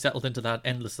he settled into that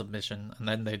endless submission, and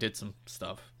then they did some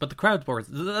stuff. But the crowd was...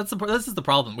 This is the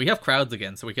problem. We have crowds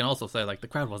again, so we can also say, like, the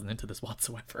crowd wasn't into this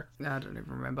whatsoever. I don't even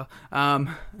remember.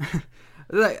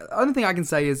 The only thing I can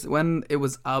say is when it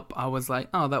was up, I was like,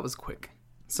 oh, that was quick.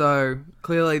 So,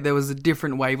 clearly there was a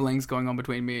different wavelengths going on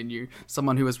between me and you.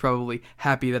 Someone who was probably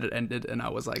happy that it ended, and I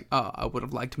was like, oh, I would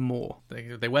have liked more.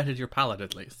 They whetted your palate,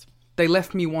 at least. They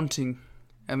left me wanting.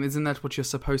 Isn't that what you're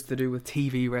supposed to do with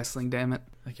TV wrestling, damn it?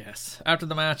 I guess. After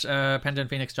the match, Penta and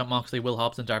Phoenix jumped Moxley, Will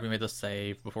Hobbs and Darby made the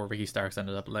save before Ricky Starks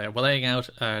ended up laying out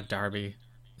Darby,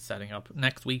 setting up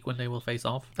next week when they will face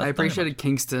off. I appreciated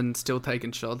Kingston still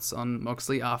taking shots on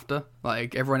Moxley after.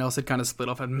 Like, everyone else had kind of split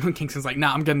off, and Kingston's like,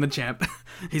 nah, I'm getting the champ.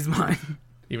 He's mine.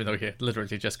 Even though he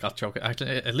literally just got choked.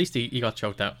 Actually, at least he got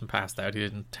choked out and passed out. He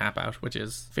didn't tap out, which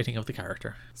is fitting of the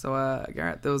character. So,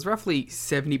 Garrett, there was roughly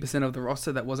 70% of the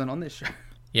roster that wasn't on this show.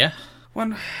 Yeah.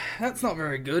 That's not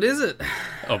very good, is it?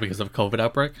 Oh, because of COVID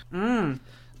outbreak?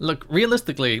 Look,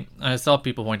 realistically, I saw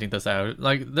people pointing this out.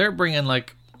 Like, they're bringing,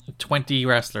 like, 20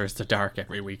 wrestlers to Dark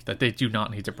every week that they do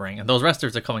not need to bring. And those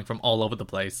wrestlers are coming from all over the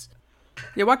place.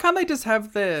 Yeah, why can't they just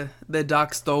have their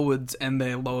Dark Stalwarts and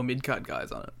their lower mid-card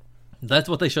guys on it? That's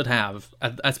what they should have,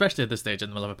 especially at this stage in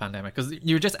the middle of a pandemic, because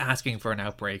you're just asking for an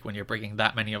outbreak when you're bringing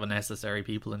that many of unnecessary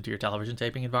people into your television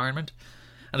taping environment.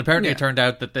 And apparently it turned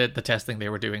out that the testing they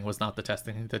were doing was not the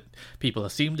testing that people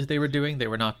assumed they were doing. They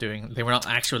were not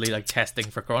actually, like, testing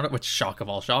for corona, which, shock of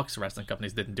all shocks, wrestling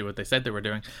companies didn't do what they said they were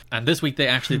doing. And this week they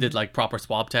actually did, like, proper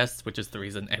swab tests, which is the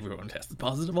reason everyone tested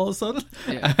positive all of a sudden.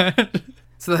 Yeah.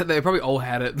 So they probably all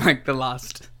had it, like, the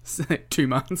last 2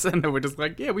 months, and they were just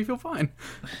like, yeah, we feel fine.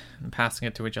 And passing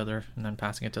it to each other, and then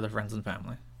passing it to their friends and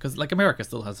family. Because, like, America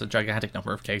still has a gigantic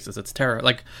number of cases. It's terror.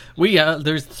 Like,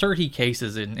 there's 30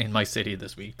 cases in my city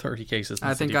this week. 30 cases in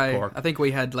the city of Cork. I think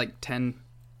we had, like, 10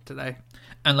 today.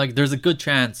 And, like, there's a good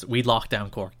chance we lock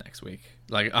down Cork next week.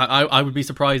 Like, I would be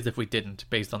surprised if we didn't,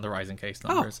 based on the rising case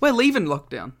numbers. Oh, we're leaving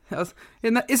lockdown.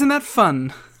 Isn't that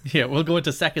fun? Yeah, we'll go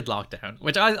into second lockdown,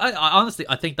 which I honestly,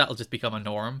 I think that'll just become a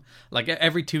norm. Like,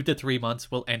 every 2 to 3 months,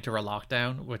 we'll enter a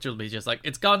lockdown, which will be just like,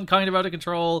 it's gotten kind of out of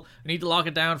control. We need to lock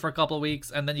it down for a couple of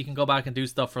weeks, and then you can go back and do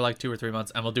stuff for, like, 2 or 3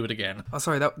 months, and we'll do it again. Oh,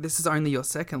 sorry, this is only your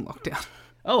second lockdown.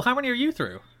 Oh, how many are you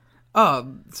through?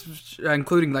 Oh,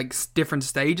 including, like, different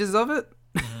stages of it.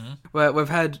 Mm-hmm. Where we've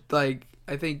had, like,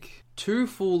 I think 2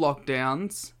 full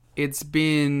lockdowns. It's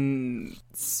been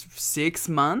 6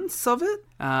 months of it.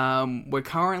 We're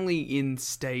currently in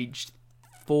stage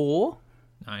 4.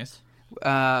 Nice.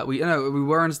 We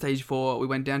were on stage 4. We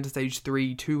went down to stage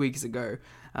 3 2 weeks ago.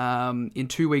 In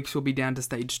 2 weeks we'll be down to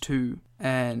stage 2,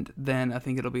 and then I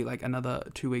think it'll be like another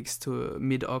 2 weeks to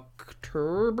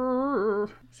mid-October,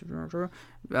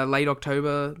 late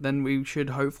October. Then we should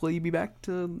hopefully be back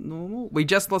to normal. We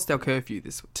just lost our curfew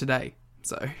today,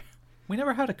 so we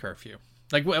never had a curfew.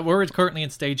 Like, we're currently in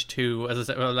stage 2. As I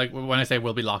said, like, when I say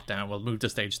we'll be locked down, we'll move to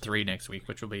stage 3 next week,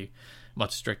 which will be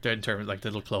much stricter in terms of, like,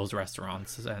 they'll close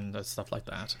restaurants and stuff like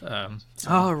that.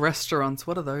 Restaurants,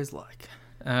 what are those like?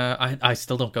 I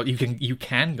still don't go. You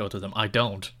can go to them. I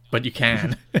don't, but you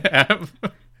can.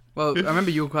 Well, I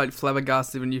remember you were quite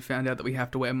flabbergasted when you found out that we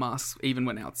have to wear masks even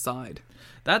when outside.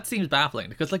 That seems baffling,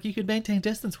 because, like, you could maintain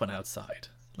distance when outside.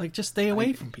 Like, just stay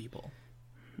away from people.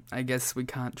 I guess we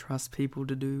can't trust people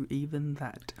to do even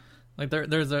that. Like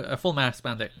there's a full mask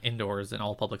mandate indoors in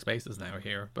all public spaces now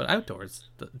here, but outdoors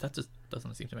that just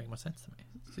doesn't seem to make much sense to me.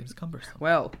 It seems cumbersome.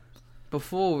 Well,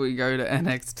 before we go to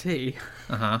NXT,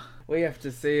 we have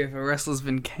to see if a wrestler's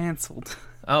been cancelled.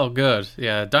 Oh, good.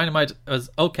 Yeah, Dynamite was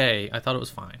okay. I thought it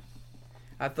was fine.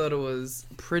 I thought it was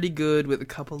pretty good with a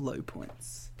couple low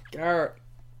points. Garrett,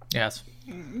 Yes.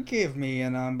 give me a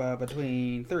number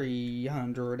between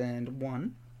 300 and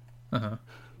 1. Don't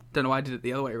know why I did it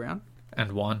the other way around.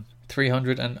 And 1.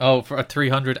 300 and... for a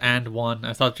 301.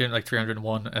 I thought you meant like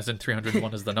 301, as in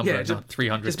 301 is the number, Yeah, not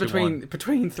 300 Just to 1.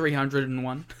 between 300 and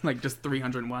 1. Like, just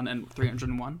 301 and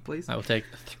 301, please. I will take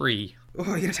 3. Oh,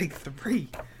 you're gonna take 3.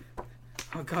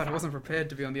 Oh god, I wasn't prepared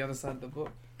to be on the other side of the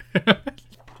book.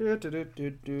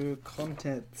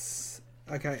 Contents.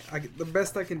 Okay, the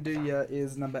best I can do here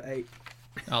is number 8.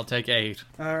 I'll take 8.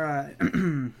 Alright.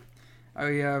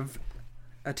 We have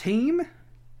a team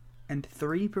and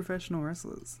 3 professional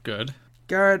wrestlers. Good.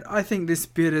 Garrett, I think this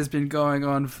bit has been going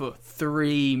on for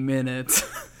 3 minutes.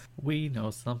 We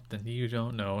know something you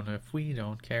don't know, and if we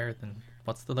don't care, then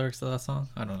what's the lyrics of that song?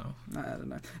 I don't know. I don't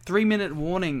know. 3-minute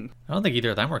warning. I don't think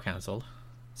either of them were cancelled.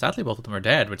 Sadly, both of them are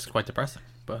dead, which is quite depressing.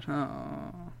 But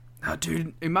Oh,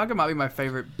 dude, Umaga might be my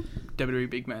favorite WWE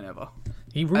big man ever.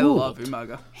 he I ruled. love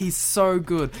Umaga. He's so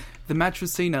good. The match with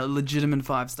Cena, legitimate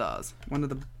 5 stars. One of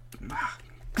the...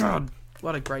 God,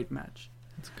 what a great match.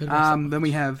 It's a good wrestler. Then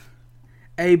we have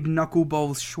Abe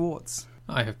Knuckleballs Schwartz.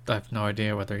 I have no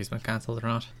idea whether he's been cancelled or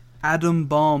not. Adam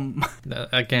Bomb.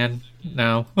 Again,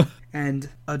 no. And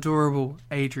adorable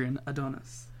Adrian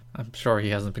Adonis. I'm sure he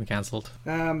hasn't been cancelled.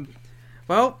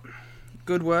 Well,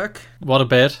 good work. What a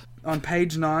bit. On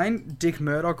page 9, Dick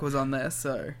Murdoch was on there,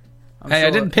 so... Hey,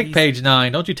 I didn't pick page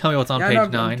 9. Don't you tell me what's on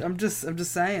page 9. I'm just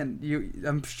saying.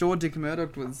 I'm sure Dick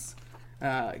Murdoch was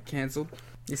cancelled.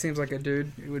 He seems like a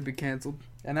dude who would be cancelled.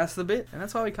 And that's the bit. And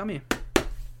that's why we come here.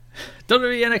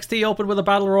 WWE NXT opened with a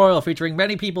battle royal featuring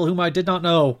many people whom I did not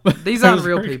know. These I aren't was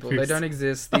real very people. They confused. don't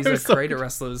exist. These I are was so creator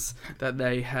wrestlers that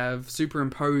they have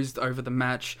superimposed over the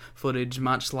match footage,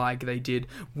 much like they did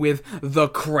with the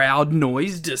crowd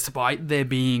noise, despite there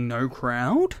being no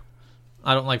crowd.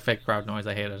 I don't like fake crowd noise.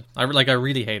 I hate it. I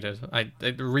really hate it.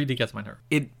 It really gets my nerve.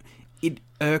 It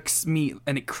irks me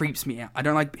and it creeps me out. I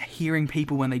don't like hearing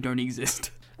people when they don't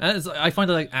exist. And I find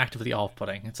it like actively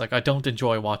off-putting. It's like I don't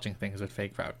enjoy watching things with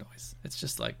fake crowd noise. It's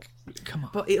just like, come on.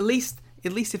 But at least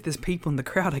if there's people in the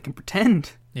crowd, I can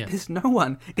pretend. Yeah. There's no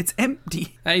one. It's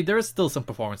empty. Hey, there is still some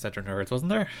performance center nerds, wasn't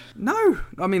there? No.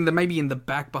 I mean, there may be in the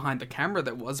back behind the camera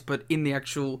there was, but in the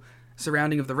actual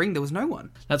surrounding of the ring, there was no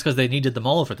one. That's because they needed them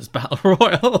all for this battle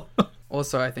royal.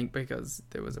 Also, I think because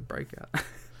there was a breakout.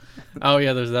 Oh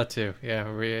yeah, there's that too. Yeah,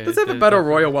 Let's have a battle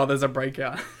royal while there's a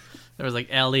breakout. There was like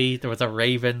Ellie, there was a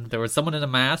Raven, there was someone in a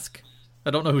mask. I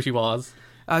don't know who she was.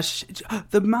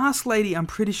 The masked lady, I'm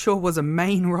pretty sure, was a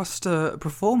main roster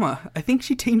performer. I think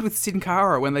she teamed with Sin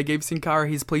Cara when they gave Sin Cara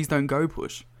his Please Don't Go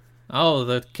push.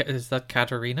 Oh, is that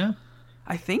Katarina?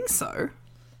 I think so.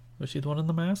 Was she the one in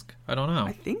the mask? I don't know.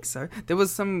 I think so. There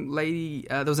was some lady,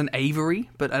 there was an Avery,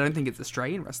 but I don't think it's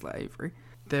Australian wrestler Avery.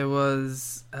 There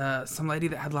was some lady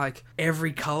that had like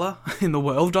every colour in the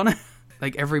world on it.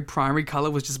 Like every primary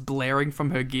colour was just blaring from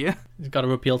her gear. You've got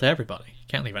to appeal to everybody. You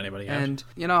can't leave anybody out. And,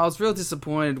 you know, I was real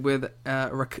disappointed with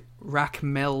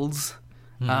Raquel's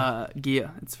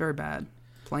gear. It's very bad.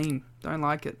 Plain. Don't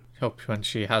like it. Hope when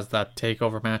she has that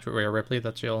takeover match with Rhea Ripley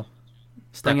that she'll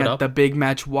step Bring it out up. the big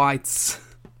match whites.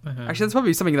 Actually, that's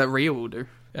probably something that Rhea will do.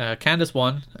 Candice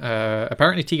won.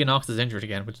 Apparently Tegan Nox is injured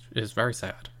again, which is very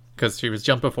sad. Because she was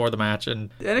jumped before the match and...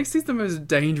 NXT's the most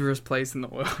dangerous place in the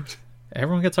world.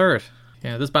 Everyone gets hurt.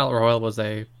 Yeah, this Battle Royal was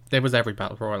every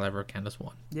Battle Royal ever. Candice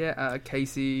won. Yeah,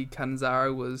 Casey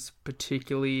Catanzaro was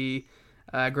particularly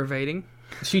aggravating.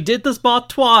 She did the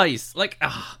spot twice. Like,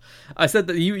 I said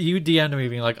that you DM'd me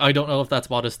being like, I don't know if that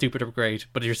spot is stupid or great,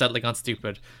 but you're settling on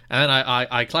stupid. And then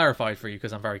I clarified for you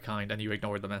because I'm very kind and you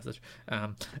ignored the message.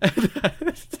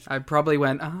 I probably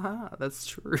went, that's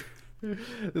true.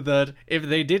 That if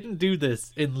they didn't do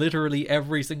this in literally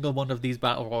every single one of these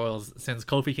battle royals since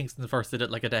Kofi Kingston first did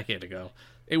it like a decade ago,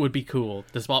 it would be cool.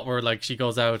 The spot where like she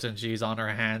goes out and she's on her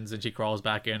hands and she crawls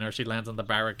back in, or she lands on the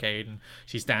barricade and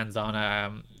she stands on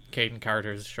Caden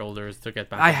Carter's shoulders to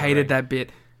get back. I hated that bit.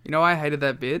 You know, I hated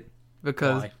that bit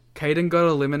because Why? Caden got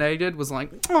eliminated. Was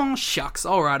like, oh shucks,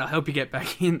 all right, I hope you get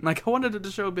back in. Like, I wanted it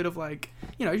to show a bit of like,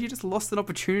 you know, you just lost an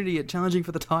opportunity at challenging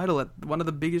for the title at one of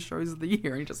the biggest shows of the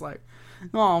year, and you're just like,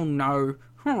 oh no.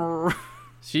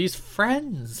 She's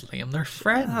friends, Liam. They're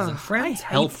friends, and friends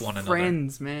I help hate one another.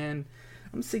 Friends, man.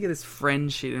 I'm sick of this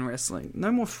friend shit in wrestling.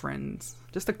 No more friends.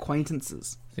 Just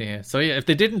acquaintances. Yeah, so yeah, if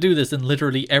they didn't do this in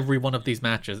literally every one of these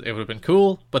matches, it would have been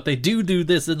cool, but they do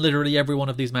this in literally every one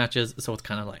of these matches, so it's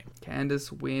kind of lame.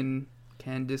 Candice win.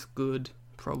 Candice good.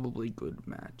 Probably good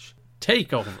match.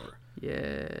 Takeover.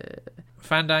 Yeah.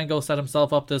 Fandango set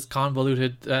himself up this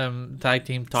convoluted tag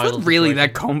team title. It's not really situation.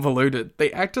 that convoluted.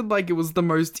 They acted like it was the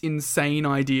most insane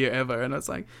idea ever, and it's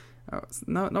like, oh,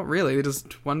 no, not really. They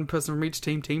just one person from each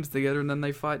team teams together, and then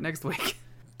they fight next week.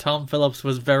 Tom Phillips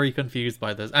was very confused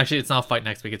by this. Actually, it's not fight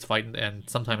next week, it's fight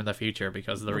sometime in the future,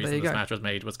 because the reason this match was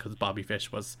made was because Bobby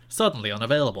Fish was suddenly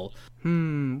unavailable. I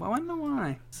wonder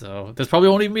why. So, this probably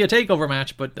won't even be a takeover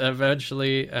match, but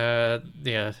eventually,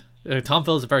 Tom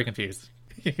Phillips is very confused.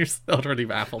 He's utterly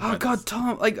baffled. Oh god,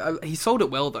 Tom! He sold it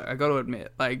well, though. I got to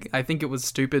admit. I think it was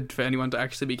stupid for anyone to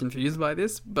actually be confused by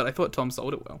this, but I thought Tom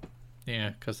sold it well.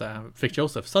 Yeah, because Vic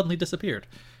Joseph suddenly disappeared,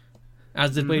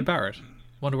 as did Wade Barrett.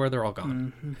 Wonder where they're all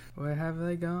gone. Where have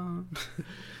they gone?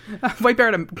 Wade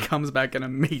Barrett comes back and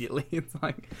immediately it's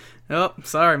like, oh,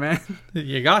 sorry, man.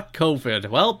 You got COVID.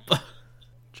 Well,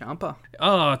 Ciampa.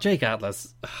 Oh, Jake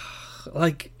Atlas.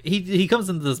 Like, he comes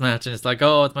into this match and it's like,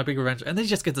 oh, it's my big revenge. And then he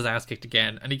just gets his ass kicked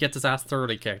again. And he gets his ass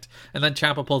thoroughly kicked. And then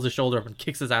Ciampa pulls his shoulder up and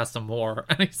kicks his ass some more.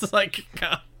 And he's just like,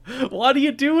 God, what are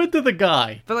you doing to the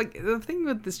guy? But, like, the thing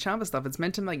with this Ciampa stuff, it's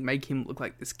meant to, like, make him look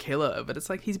like this killer. But it's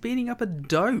like, he's beating up a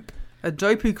dope. A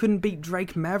dope who couldn't beat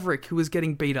Drake Maverick, who was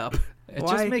getting beat up. It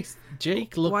just makes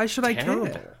Jake look Why should terrible. I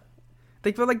care?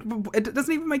 Like, it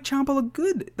doesn't even make Ciampa look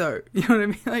good, though. You know what I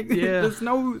mean? Like, yeah. there's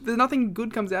nothing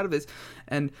good comes out of this.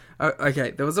 And okay,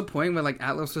 there was a point where like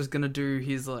Atlas was gonna do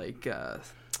his like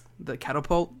the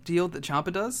catapult deal that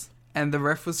Ciampa does, and the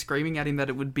ref was screaming at him that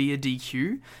it would be a DQ,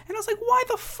 and I was like, why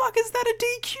the fuck is that a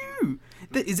DQ?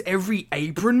 Is every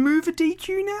apron move a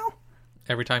DQ now?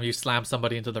 Every time you slam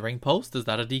somebody into the ring post, is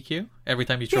that a DQ? Every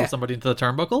time you throw somebody into the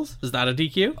turnbuckles, is that a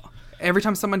DQ? Every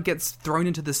time someone gets thrown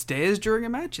into the stairs during a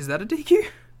match, is that a DQ?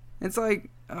 It's like,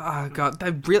 oh god,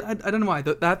 they really, I don't know why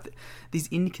that these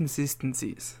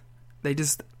inconsistencies, they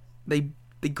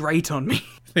grate on me.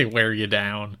 They wear you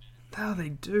down. Oh, they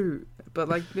do. But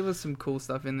like, there was some cool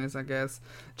stuff in this, I guess.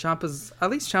 At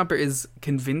least Ciampa is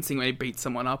convincing when he beats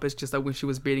someone up. It's just I wish he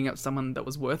was beating up someone that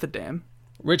was worth a damn.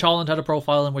 Rich Holland had a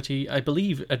profile in which he, I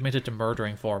believe, admitted to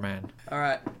murdering 4 men.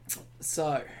 Alright,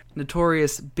 so,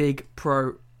 notorious big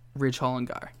pro Rich Holland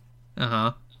guy.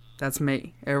 Uh-huh. That's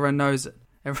me. Everyone knows it.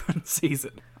 Everyone sees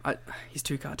it. He's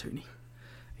too cartoony.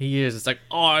 He is. It's like,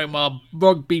 I'm a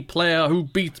rugby player who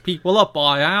beats people up,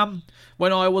 I am.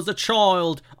 When I was a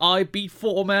child, I beat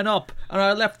 4 men up, and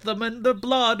I left them in the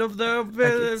blood of their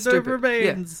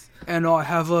remains. Yeah. And I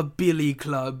have a billy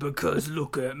club because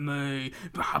look at me.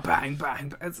 Bang,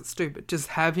 bang. It's stupid. Just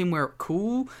have him wear it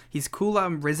cool. His cool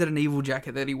Resident Evil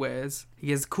jacket that he wears.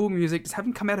 He has cool music. Just have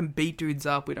him come out and beat dudes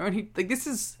up. We don't like this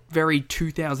is very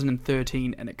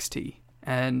 2013 NXT.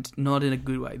 And not in a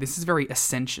good way. This is very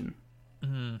Ascension.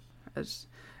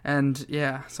 And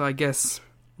yeah, so I guess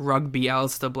rugby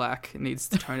Aleister Black needs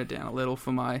to tone it down a little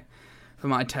for my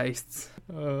tastes.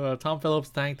 Tom Phillips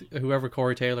thanked whoever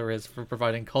Corey Taylor is for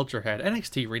providing culture head.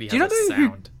 NXT really has Do you a know who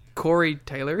sound. Corey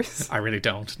Taylor is? I really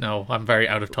don't. No, I'm very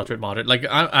out of touch with modern. Like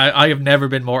I have never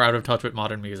been more out of touch with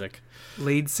modern music.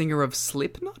 Lead singer of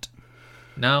Slipknot?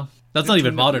 No, that's not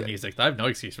even modern music. I have no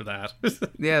excuse for that.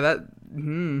 Yeah, that.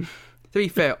 To be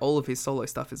fair, all of his solo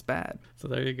stuff is bad. So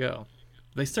there you go.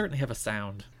 They certainly have a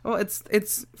sound. Well, it's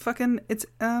Triple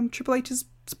H's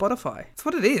Spotify. It's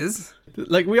what it is.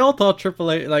 Like, we all thought Triple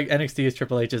H, like, NXT is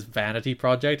Triple H's vanity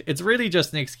project. It's really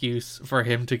just an excuse for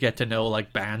him to get to know,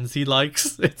 like, bands he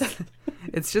likes.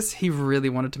 It's just he really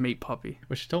wanted to meet Poppy.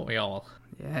 Which don't we all?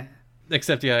 Yeah.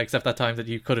 Except that time that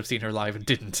you could have seen her live and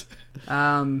didn't.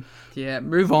 Yeah,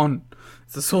 move on.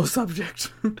 It's a sore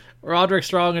subject. Roderick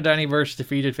Strong and Danny Burch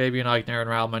defeated Fabian Eichner and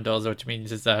Raul Mendoza, which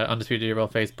means his Undisputed Era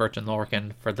face Burch and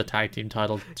Lorcan for the tag team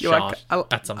title shot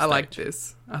at some stage. I like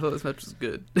this. I thought this match was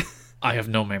good. I have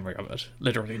no memory of it.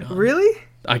 Literally none. Really?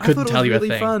 I couldn't tell you really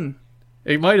a thing. Fun.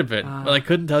 It might have been, but I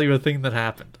couldn't tell you a thing that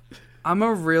happened. I'm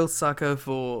a real sucker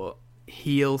for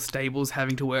heel stables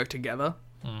having to work together.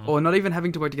 Or not even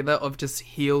having to work together, of just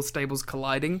heel stables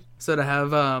colliding. So to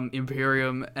have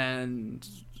Imperium and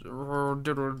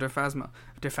Phantasma.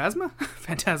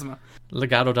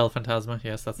 Legado del Fantasma,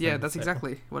 yes, that's that's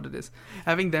exactly what it is.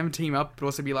 Having them team up, but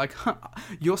also be like,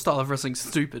 your style of wrestling's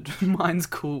stupid, mine's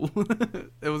cool.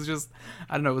 It was just,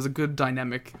 I don't know, it was a good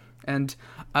dynamic. And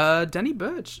Danny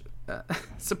Burch,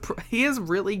 he has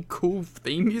really cool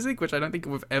theme music, which I don't think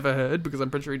we've ever heard, because I'm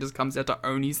pretty sure he just comes out to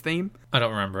Oni's theme. I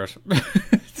don't remember it.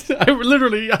 I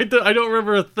don't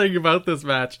remember a thing about this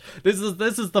match. This is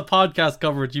the podcast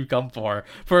coverage you come for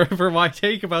my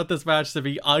take about this match to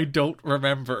be I don't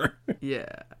remember.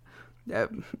 Yeah.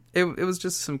 It was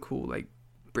just some cool like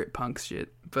Brit punk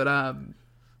shit, but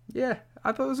yeah,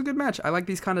 I thought it was a good match. I like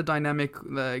these kind of dynamic,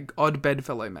 like odd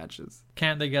bedfellow matches.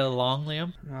 Can't they get along,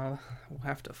 Liam? Well, we'll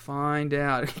have to find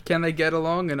out. Can they get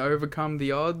along and overcome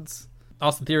the odds?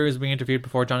 Austin Theory was being interviewed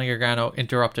before Johnny Gargano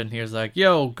interrupted, and he was like,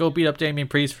 "Yo, go beat up Damian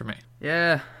Priest for me."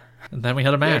 Yeah. And then we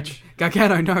had a match.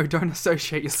 Gargano, no, don't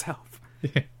associate yourself.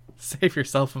 Save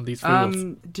yourself from these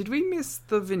fools. Did we miss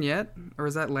the vignette, or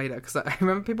is that later? Because I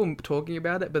remember people talking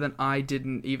about it, but then I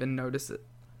didn't even notice it.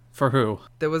 For who?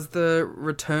 There was the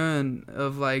return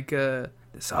of like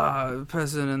this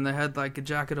person, and they had like a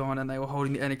jacket on, and they were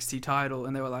holding the NXT title,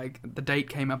 and they were like, the date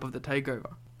came up of the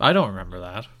takeover. I don't remember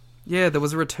that. Yeah, there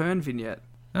was a return vignette.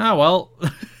 Ah, well.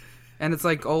 And it's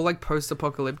like all like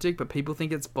post-apocalyptic, but people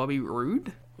think it's Bobby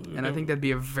Roode, and I think that'd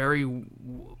be a very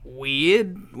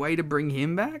weird way to bring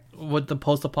him back. Would the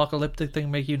post-apocalyptic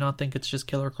thing make you not think it's just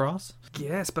Killer Cross?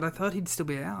 Yes, but I thought he'd still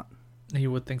be out. You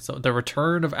would think so. The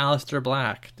return of Aleister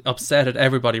Black upset at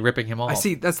everybody ripping him off. I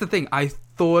see, that's the thing. I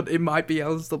thought it might be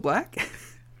Aleister Black.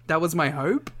 That was my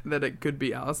hope, that it could be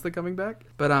Aleister coming back.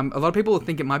 But a lot of people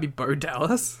think it might be Bo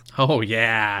Dallas. Oh,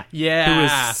 yeah. Who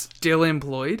Yeah. is still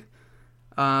employed.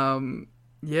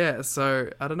 Yeah, so,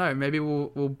 I don't know. Maybe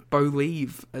we'll Bo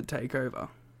leave at TakeOver.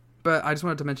 But I just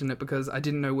wanted to mention it because I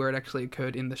didn't know where it actually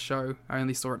occurred in the show. I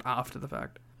only saw it after the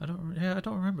fact. I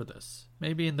don't remember this.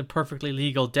 Maybe in the perfectly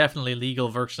legal, definitely legal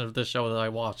version of the show that I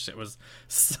watched, it was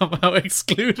somehow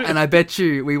excluded. And I bet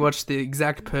you we watched the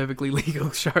exact perfectly legal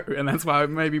show, and that's why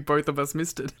maybe both of us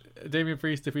missed it. Damian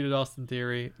Priest defeated Austin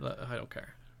Theory. I don't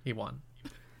care. He won.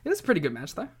 It was a pretty good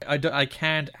match, though. I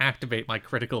can't activate my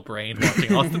critical brain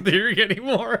watching Austin Theory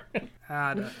anymore.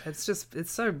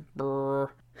 It's so... brr.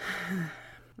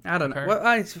 I don't know. What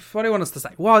do you want us to say?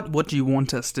 What do you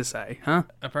want us to say, huh?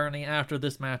 Apparently after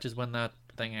this match is when that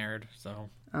thing aired,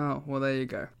 so... Oh, well, there you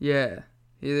go. Yeah.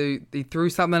 He threw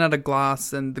something at a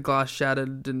glass, and the glass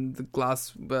shattered, and the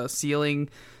glass ceiling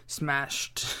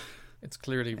smashed. It's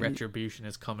clearly retribution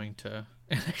is coming to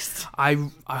NXT.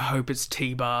 I hope it's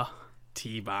T-Bar.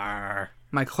 T-Bar.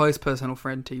 My close personal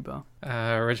friend,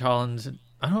 T-Bar. Rich Holland...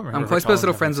 I don't remember. I'm close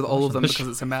personal friends with all of them because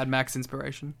it's a Mad Max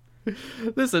inspiration.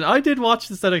 Listen, I did watch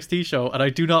this NXT show, and I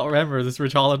do not remember this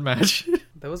Rich Holland match.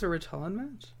 There was a Rich Holland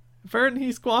match? Apparently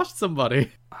he squashed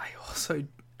somebody. I also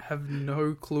have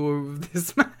no clue of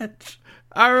this match.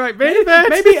 Alright,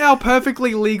 maybe our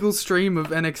perfectly legal stream of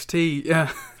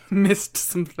NXT missed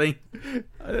something.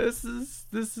 This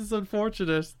is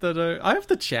unfortunate that I have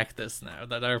to check this now,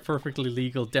 that our perfectly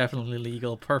legal, definitely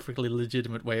legal, perfectly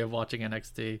legitimate way of watching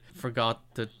NXT forgot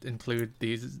to include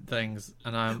these things,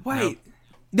 and I'm... Wait...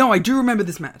 No, I do remember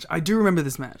this match.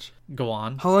 Go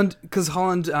on. Holland, he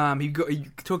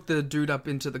took the dude up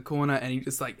into the corner and he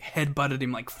just like headbutted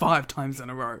him like 5 times in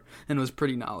a row, and it was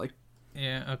pretty gnarly.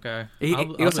 Yeah, okay. He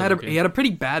also had a pretty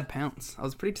bad pounce. I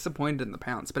was pretty disappointed in the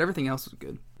pounce, but everything else was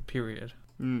good. Period.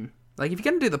 Like if you're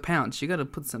gonna do the pounce, you got to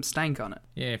put some stank on it.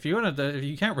 Yeah, if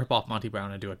you can't rip off Monty Brown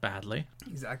and do it badly.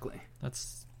 Exactly.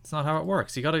 That's not how it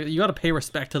works. You gotta pay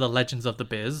respect to the legends of the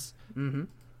biz. Mm-hmm.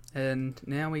 And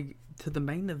now we to the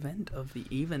main event of the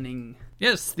evening.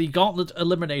 Yes, the Gauntlet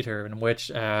Eliminator, in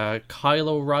which Kyle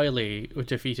O'Reilly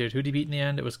defeated... Who did he beat in the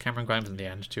end? It was Cameron Grimes in the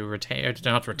end. To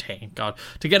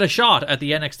get a shot at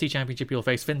the NXT Championship, he'll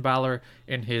face Finn Balor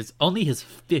in only his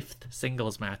 5th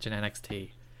singles match in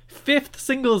NXT. 5th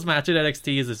singles match in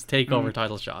NXT is his takeover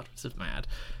title shot. This is mad.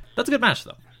 That's a good match,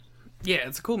 though. Yeah,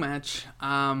 it's a cool match.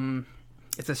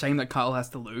 It's a shame that Kyle has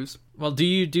to lose. Well, do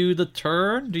you do the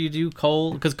turn? Do you do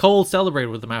Cole? Because Cole celebrated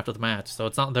with him after the match, so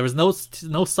it's not. There was no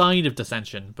sign of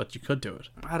dissension, but you could do it.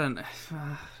 I don't know.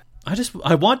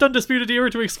 I want Undisputed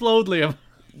Era to explode, Liam.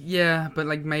 Yeah, but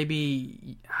like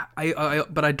maybe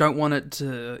but I don't want it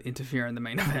to interfere in the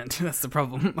main event. That's the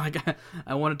problem. Like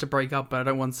I want it to break up, but I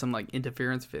don't want some like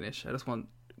interference finish. I just want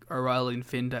O'Reilly and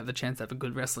Finn to have the chance to have a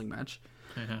good wrestling match.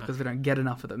 Because we don't get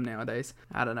enough of them nowadays.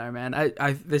 I don't know, man.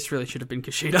 This really should have been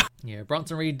Kushida. Yeah,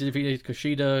 Bronson Reed defeated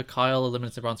Kushida. Kyle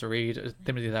eliminated Bronson Reed,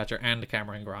 Timothy Thatcher, and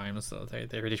Cameron Grimes. So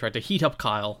they really tried to heat up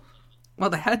Kyle. Well,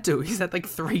 they had to. He's had like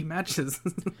 3 matches.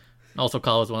 Also,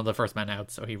 Kyle was one of the first men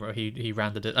out, so he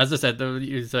rounded it. As I said,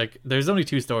 it's like there's only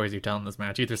two stories you tell in this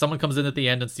match. Either someone comes in at the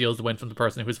end and steals the win from the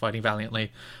person who's fighting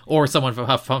valiantly, or someone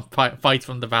fights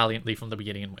from the valiantly from the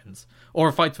beginning and wins,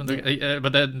 or fights from the.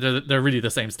 But then they're really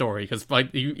the same story because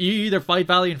you either fight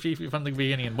valiantly from the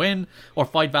beginning and win, or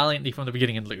fight valiantly from the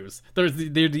beginning and lose. They're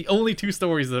the only two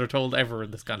stories that are told ever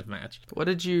in this kind of match. What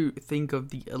did you think of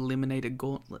the Eliminator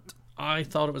Gauntlet? I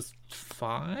thought it was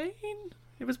fine.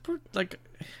 It was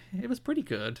pretty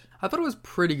good. I thought it was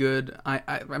pretty good.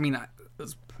 I mean, it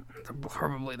was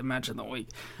probably the match of the week,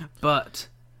 but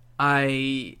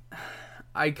I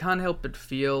can't help but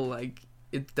feel like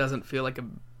it doesn't feel like a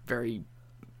very.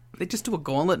 They just do a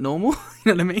gauntlet normal.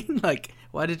 You know what I mean? Like,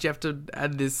 why did you have to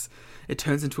add this? It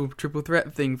turns into a triple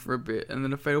threat thing for a bit, and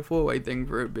then a fatal 4-way thing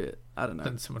for a bit. I don't know.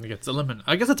 Then someone gets eliminated.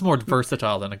 I guess it's more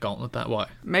versatile than a gauntlet that way.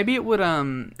 Maybe it would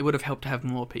have helped to have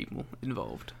more people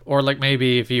involved. Or like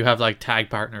maybe if you have like tag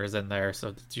partners in there,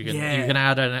 so that you can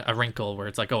add a wrinkle where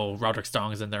it's like, oh, Roderick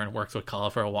Strong is in there and works with Kyle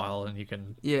for a while, and you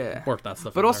can work that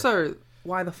stuff. But in also, there.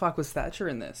 why the fuck was Thatcher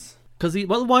in this? Because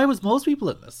why was most people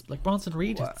in this? Like Bronson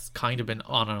Reed has kind of been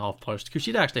on and off pushed.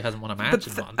 Kushida actually hasn't won a match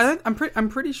in months. I'm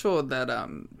pretty sure that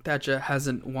Thatcher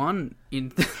hasn't won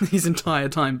in his entire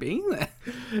time being there.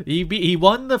 He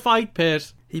won the fight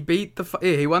pit. He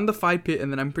won the fight pit,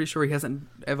 and then I'm pretty sure he hasn't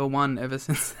ever won ever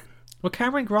since then. Well,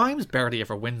 Cameron Grimes barely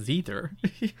ever wins either.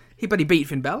 But he beat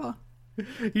Finn Balor.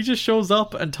 He just shows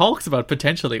up and talks about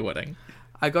potentially winning.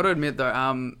 I got to admit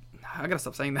though, I gotta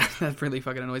stop saying that. That really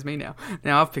fucking annoys me now.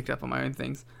 Now I've picked up on my own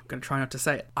things. I'm gonna try not to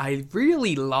say it. I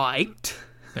really liked.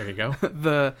 There you go.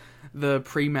 the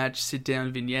pre-match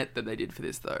sit-down vignette that they did for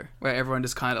this though, where everyone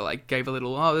just kind of like gave a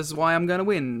little, oh, this is why I'm gonna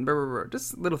win. Blah, blah, blah.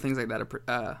 Just little things like that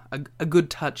are a good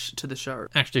touch to the show.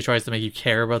 Actually tries to make you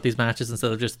care about these matches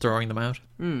instead of just throwing them out.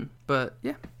 But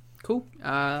yeah, cool.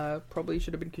 Probably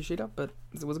should have been Kushida, but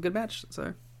it was a good match.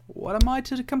 So. What am I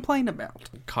to complain about?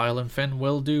 Kyle and Finn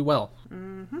will do well.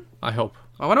 Mm-hmm. I hope.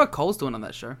 I wonder what Cole's doing on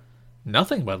that show.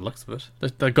 Nothing by the looks of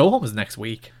it. The go-home is next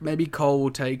week. Maybe Cole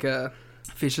will take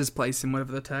Fisher's place in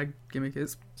whatever the tag gimmick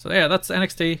is. So yeah, that's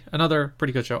NXT. Another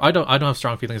pretty good show. I don't have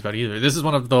strong feelings about either. This is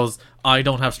one of those I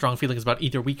don't have strong feelings about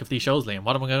either week of these shows, Liam.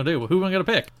 What am I going to do? Who am I going to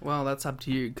pick? Well, that's up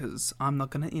to you, because I'm not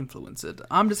going to influence it.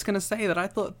 I'm just going to say that I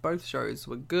thought both shows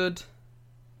were good,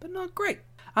 but not great.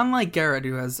 Unlike Garrett,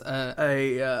 who has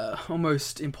a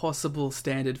almost impossible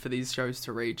standard for these shows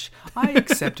to reach, I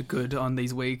accept good on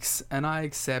these weeks, and I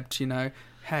accept,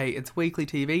 hey, it's weekly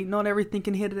TV, not everything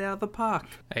can hit it out of the park.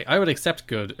 Hey, I would accept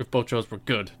good if both shows were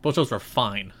good. Both shows were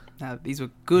fine. Now, these were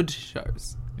good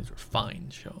shows. These were fine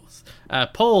shows.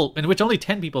 Poll, in which only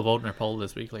 10 people voted in our poll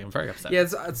this week. I'm very upset. Yeah,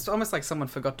 it's almost like someone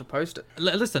forgot to post it.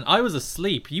 Listen, I was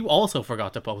asleep. You also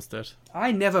forgot to post it.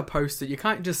 I never post it. You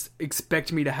can't just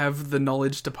expect me to have the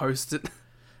knowledge to post it.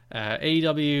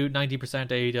 AEW 90%,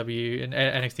 AEW and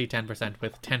NXT 10%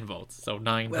 with 10 votes. So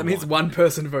 9. That means one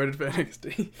person voted for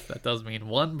NXT. That does mean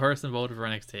one person voted for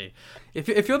NXT.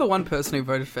 If you're the one person who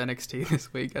voted for NXT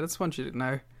this week, I just want you to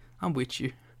know I'm with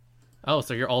you. Oh,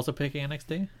 so you're also picking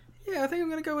NXT? Yeah, I think I'm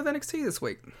going to go with NXT this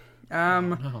week.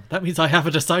 No, that means I have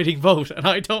a deciding vote, and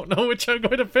I don't know which I'm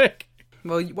going to pick.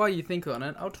 Well, while you think on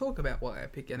it, I'll talk about why I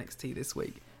picked NXT this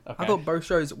week. Okay. I thought both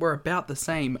shows were about the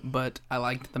same, but I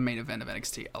liked the main event of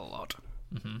NXT a lot.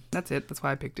 Mm-hmm. That's it. That's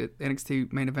why I picked it. The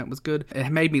NXT main event was good. It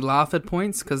made me laugh at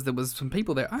points because there was some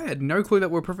people there. I had no clue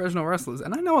that were professional wrestlers,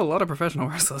 and I know a lot of professional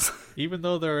wrestlers. Even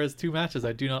though there is 2 matches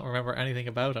I do not remember anything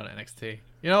about on NXT.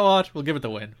 You know what? We'll give it the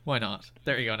win. Why not?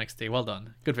 There you go, NXT. Well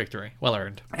done. Good victory. Well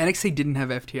earned. NXT didn't have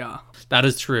FTR. That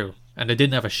is true. And they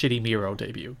didn't have a shitty Miro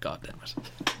debut. God damn it.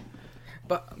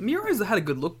 But Miro's had a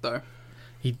good look, though.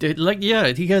 He did,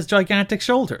 he has gigantic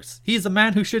shoulders. He's a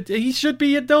man who should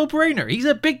be a no-brainer. He's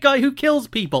a big guy who kills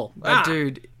people. That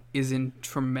dude is in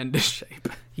tremendous shape.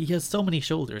 He has so many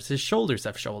shoulders. His shoulders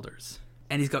have shoulders.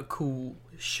 And he's got cool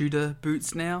shooter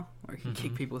boots now, where he can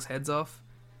kick people's heads off.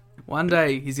 One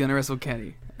day, he's going to wrestle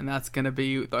Kenny, and that's going to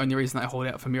be the only reason I hold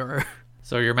out for Miro.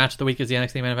 So your match of the week is the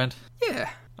NXT main event? Yeah.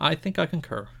 I think I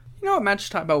concur. You know what match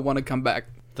type I want to come back?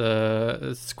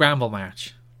 The scramble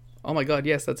match. Oh my god,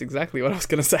 yes, that's exactly what I was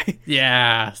going to say.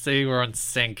 Yeah, see, we're on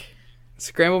sync.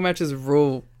 Scramble matches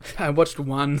rule. I watched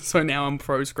one, so now I'm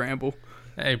pro scramble.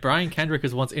 Hey, Brian Kendrick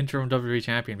was once interim WWE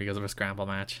champion because of a scramble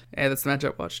match. Yeah, that's the match I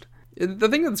watched. The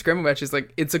thing with the scramble match is,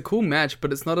 like, it's a cool match,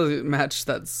 but it's not a match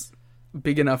that's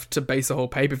big enough to base a whole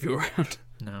pay-per-view around.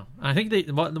 No. I think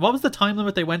what was the time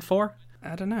limit they went for?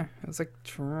 I don't know. It was like,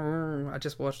 I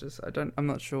just watched this. I'm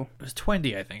not sure. It was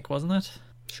 20, I think, wasn't it?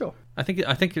 Sure. I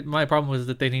think my problem was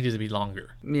that they needed to be longer.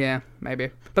 Yeah,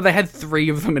 maybe. But they had 3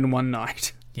 of them in one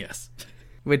night. Yes.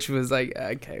 which was like,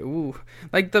 okay, ooh.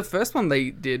 Like the first one they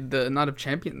did, the Night of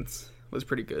Champions, was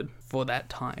pretty good for that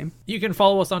time. You can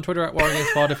follow us on Twitter at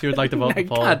WarGamesPod if you would like to vote I in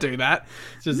the poll. can't do that.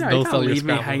 Just No, no you sell can't your leave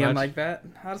me scramble hanging match. like that.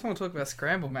 I just want to talk about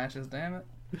scramble matches, damn it.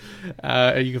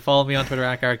 You can follow me on Twitter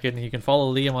at Garkin, and you can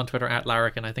follow Liam on Twitter at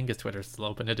Larrick, and I think his Twitter's still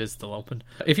open. It is still open.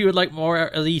 If you would like more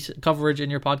Elite coverage in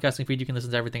your podcasting feed, you can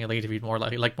listen to Everything Elite. If you'd more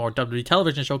like more WWE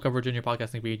television show coverage in your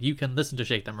podcasting feed, you can listen to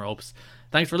Shake Them Ropes.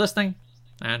 Thanks for listening,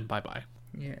 and bye-bye.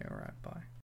 Yeah, alright, bye.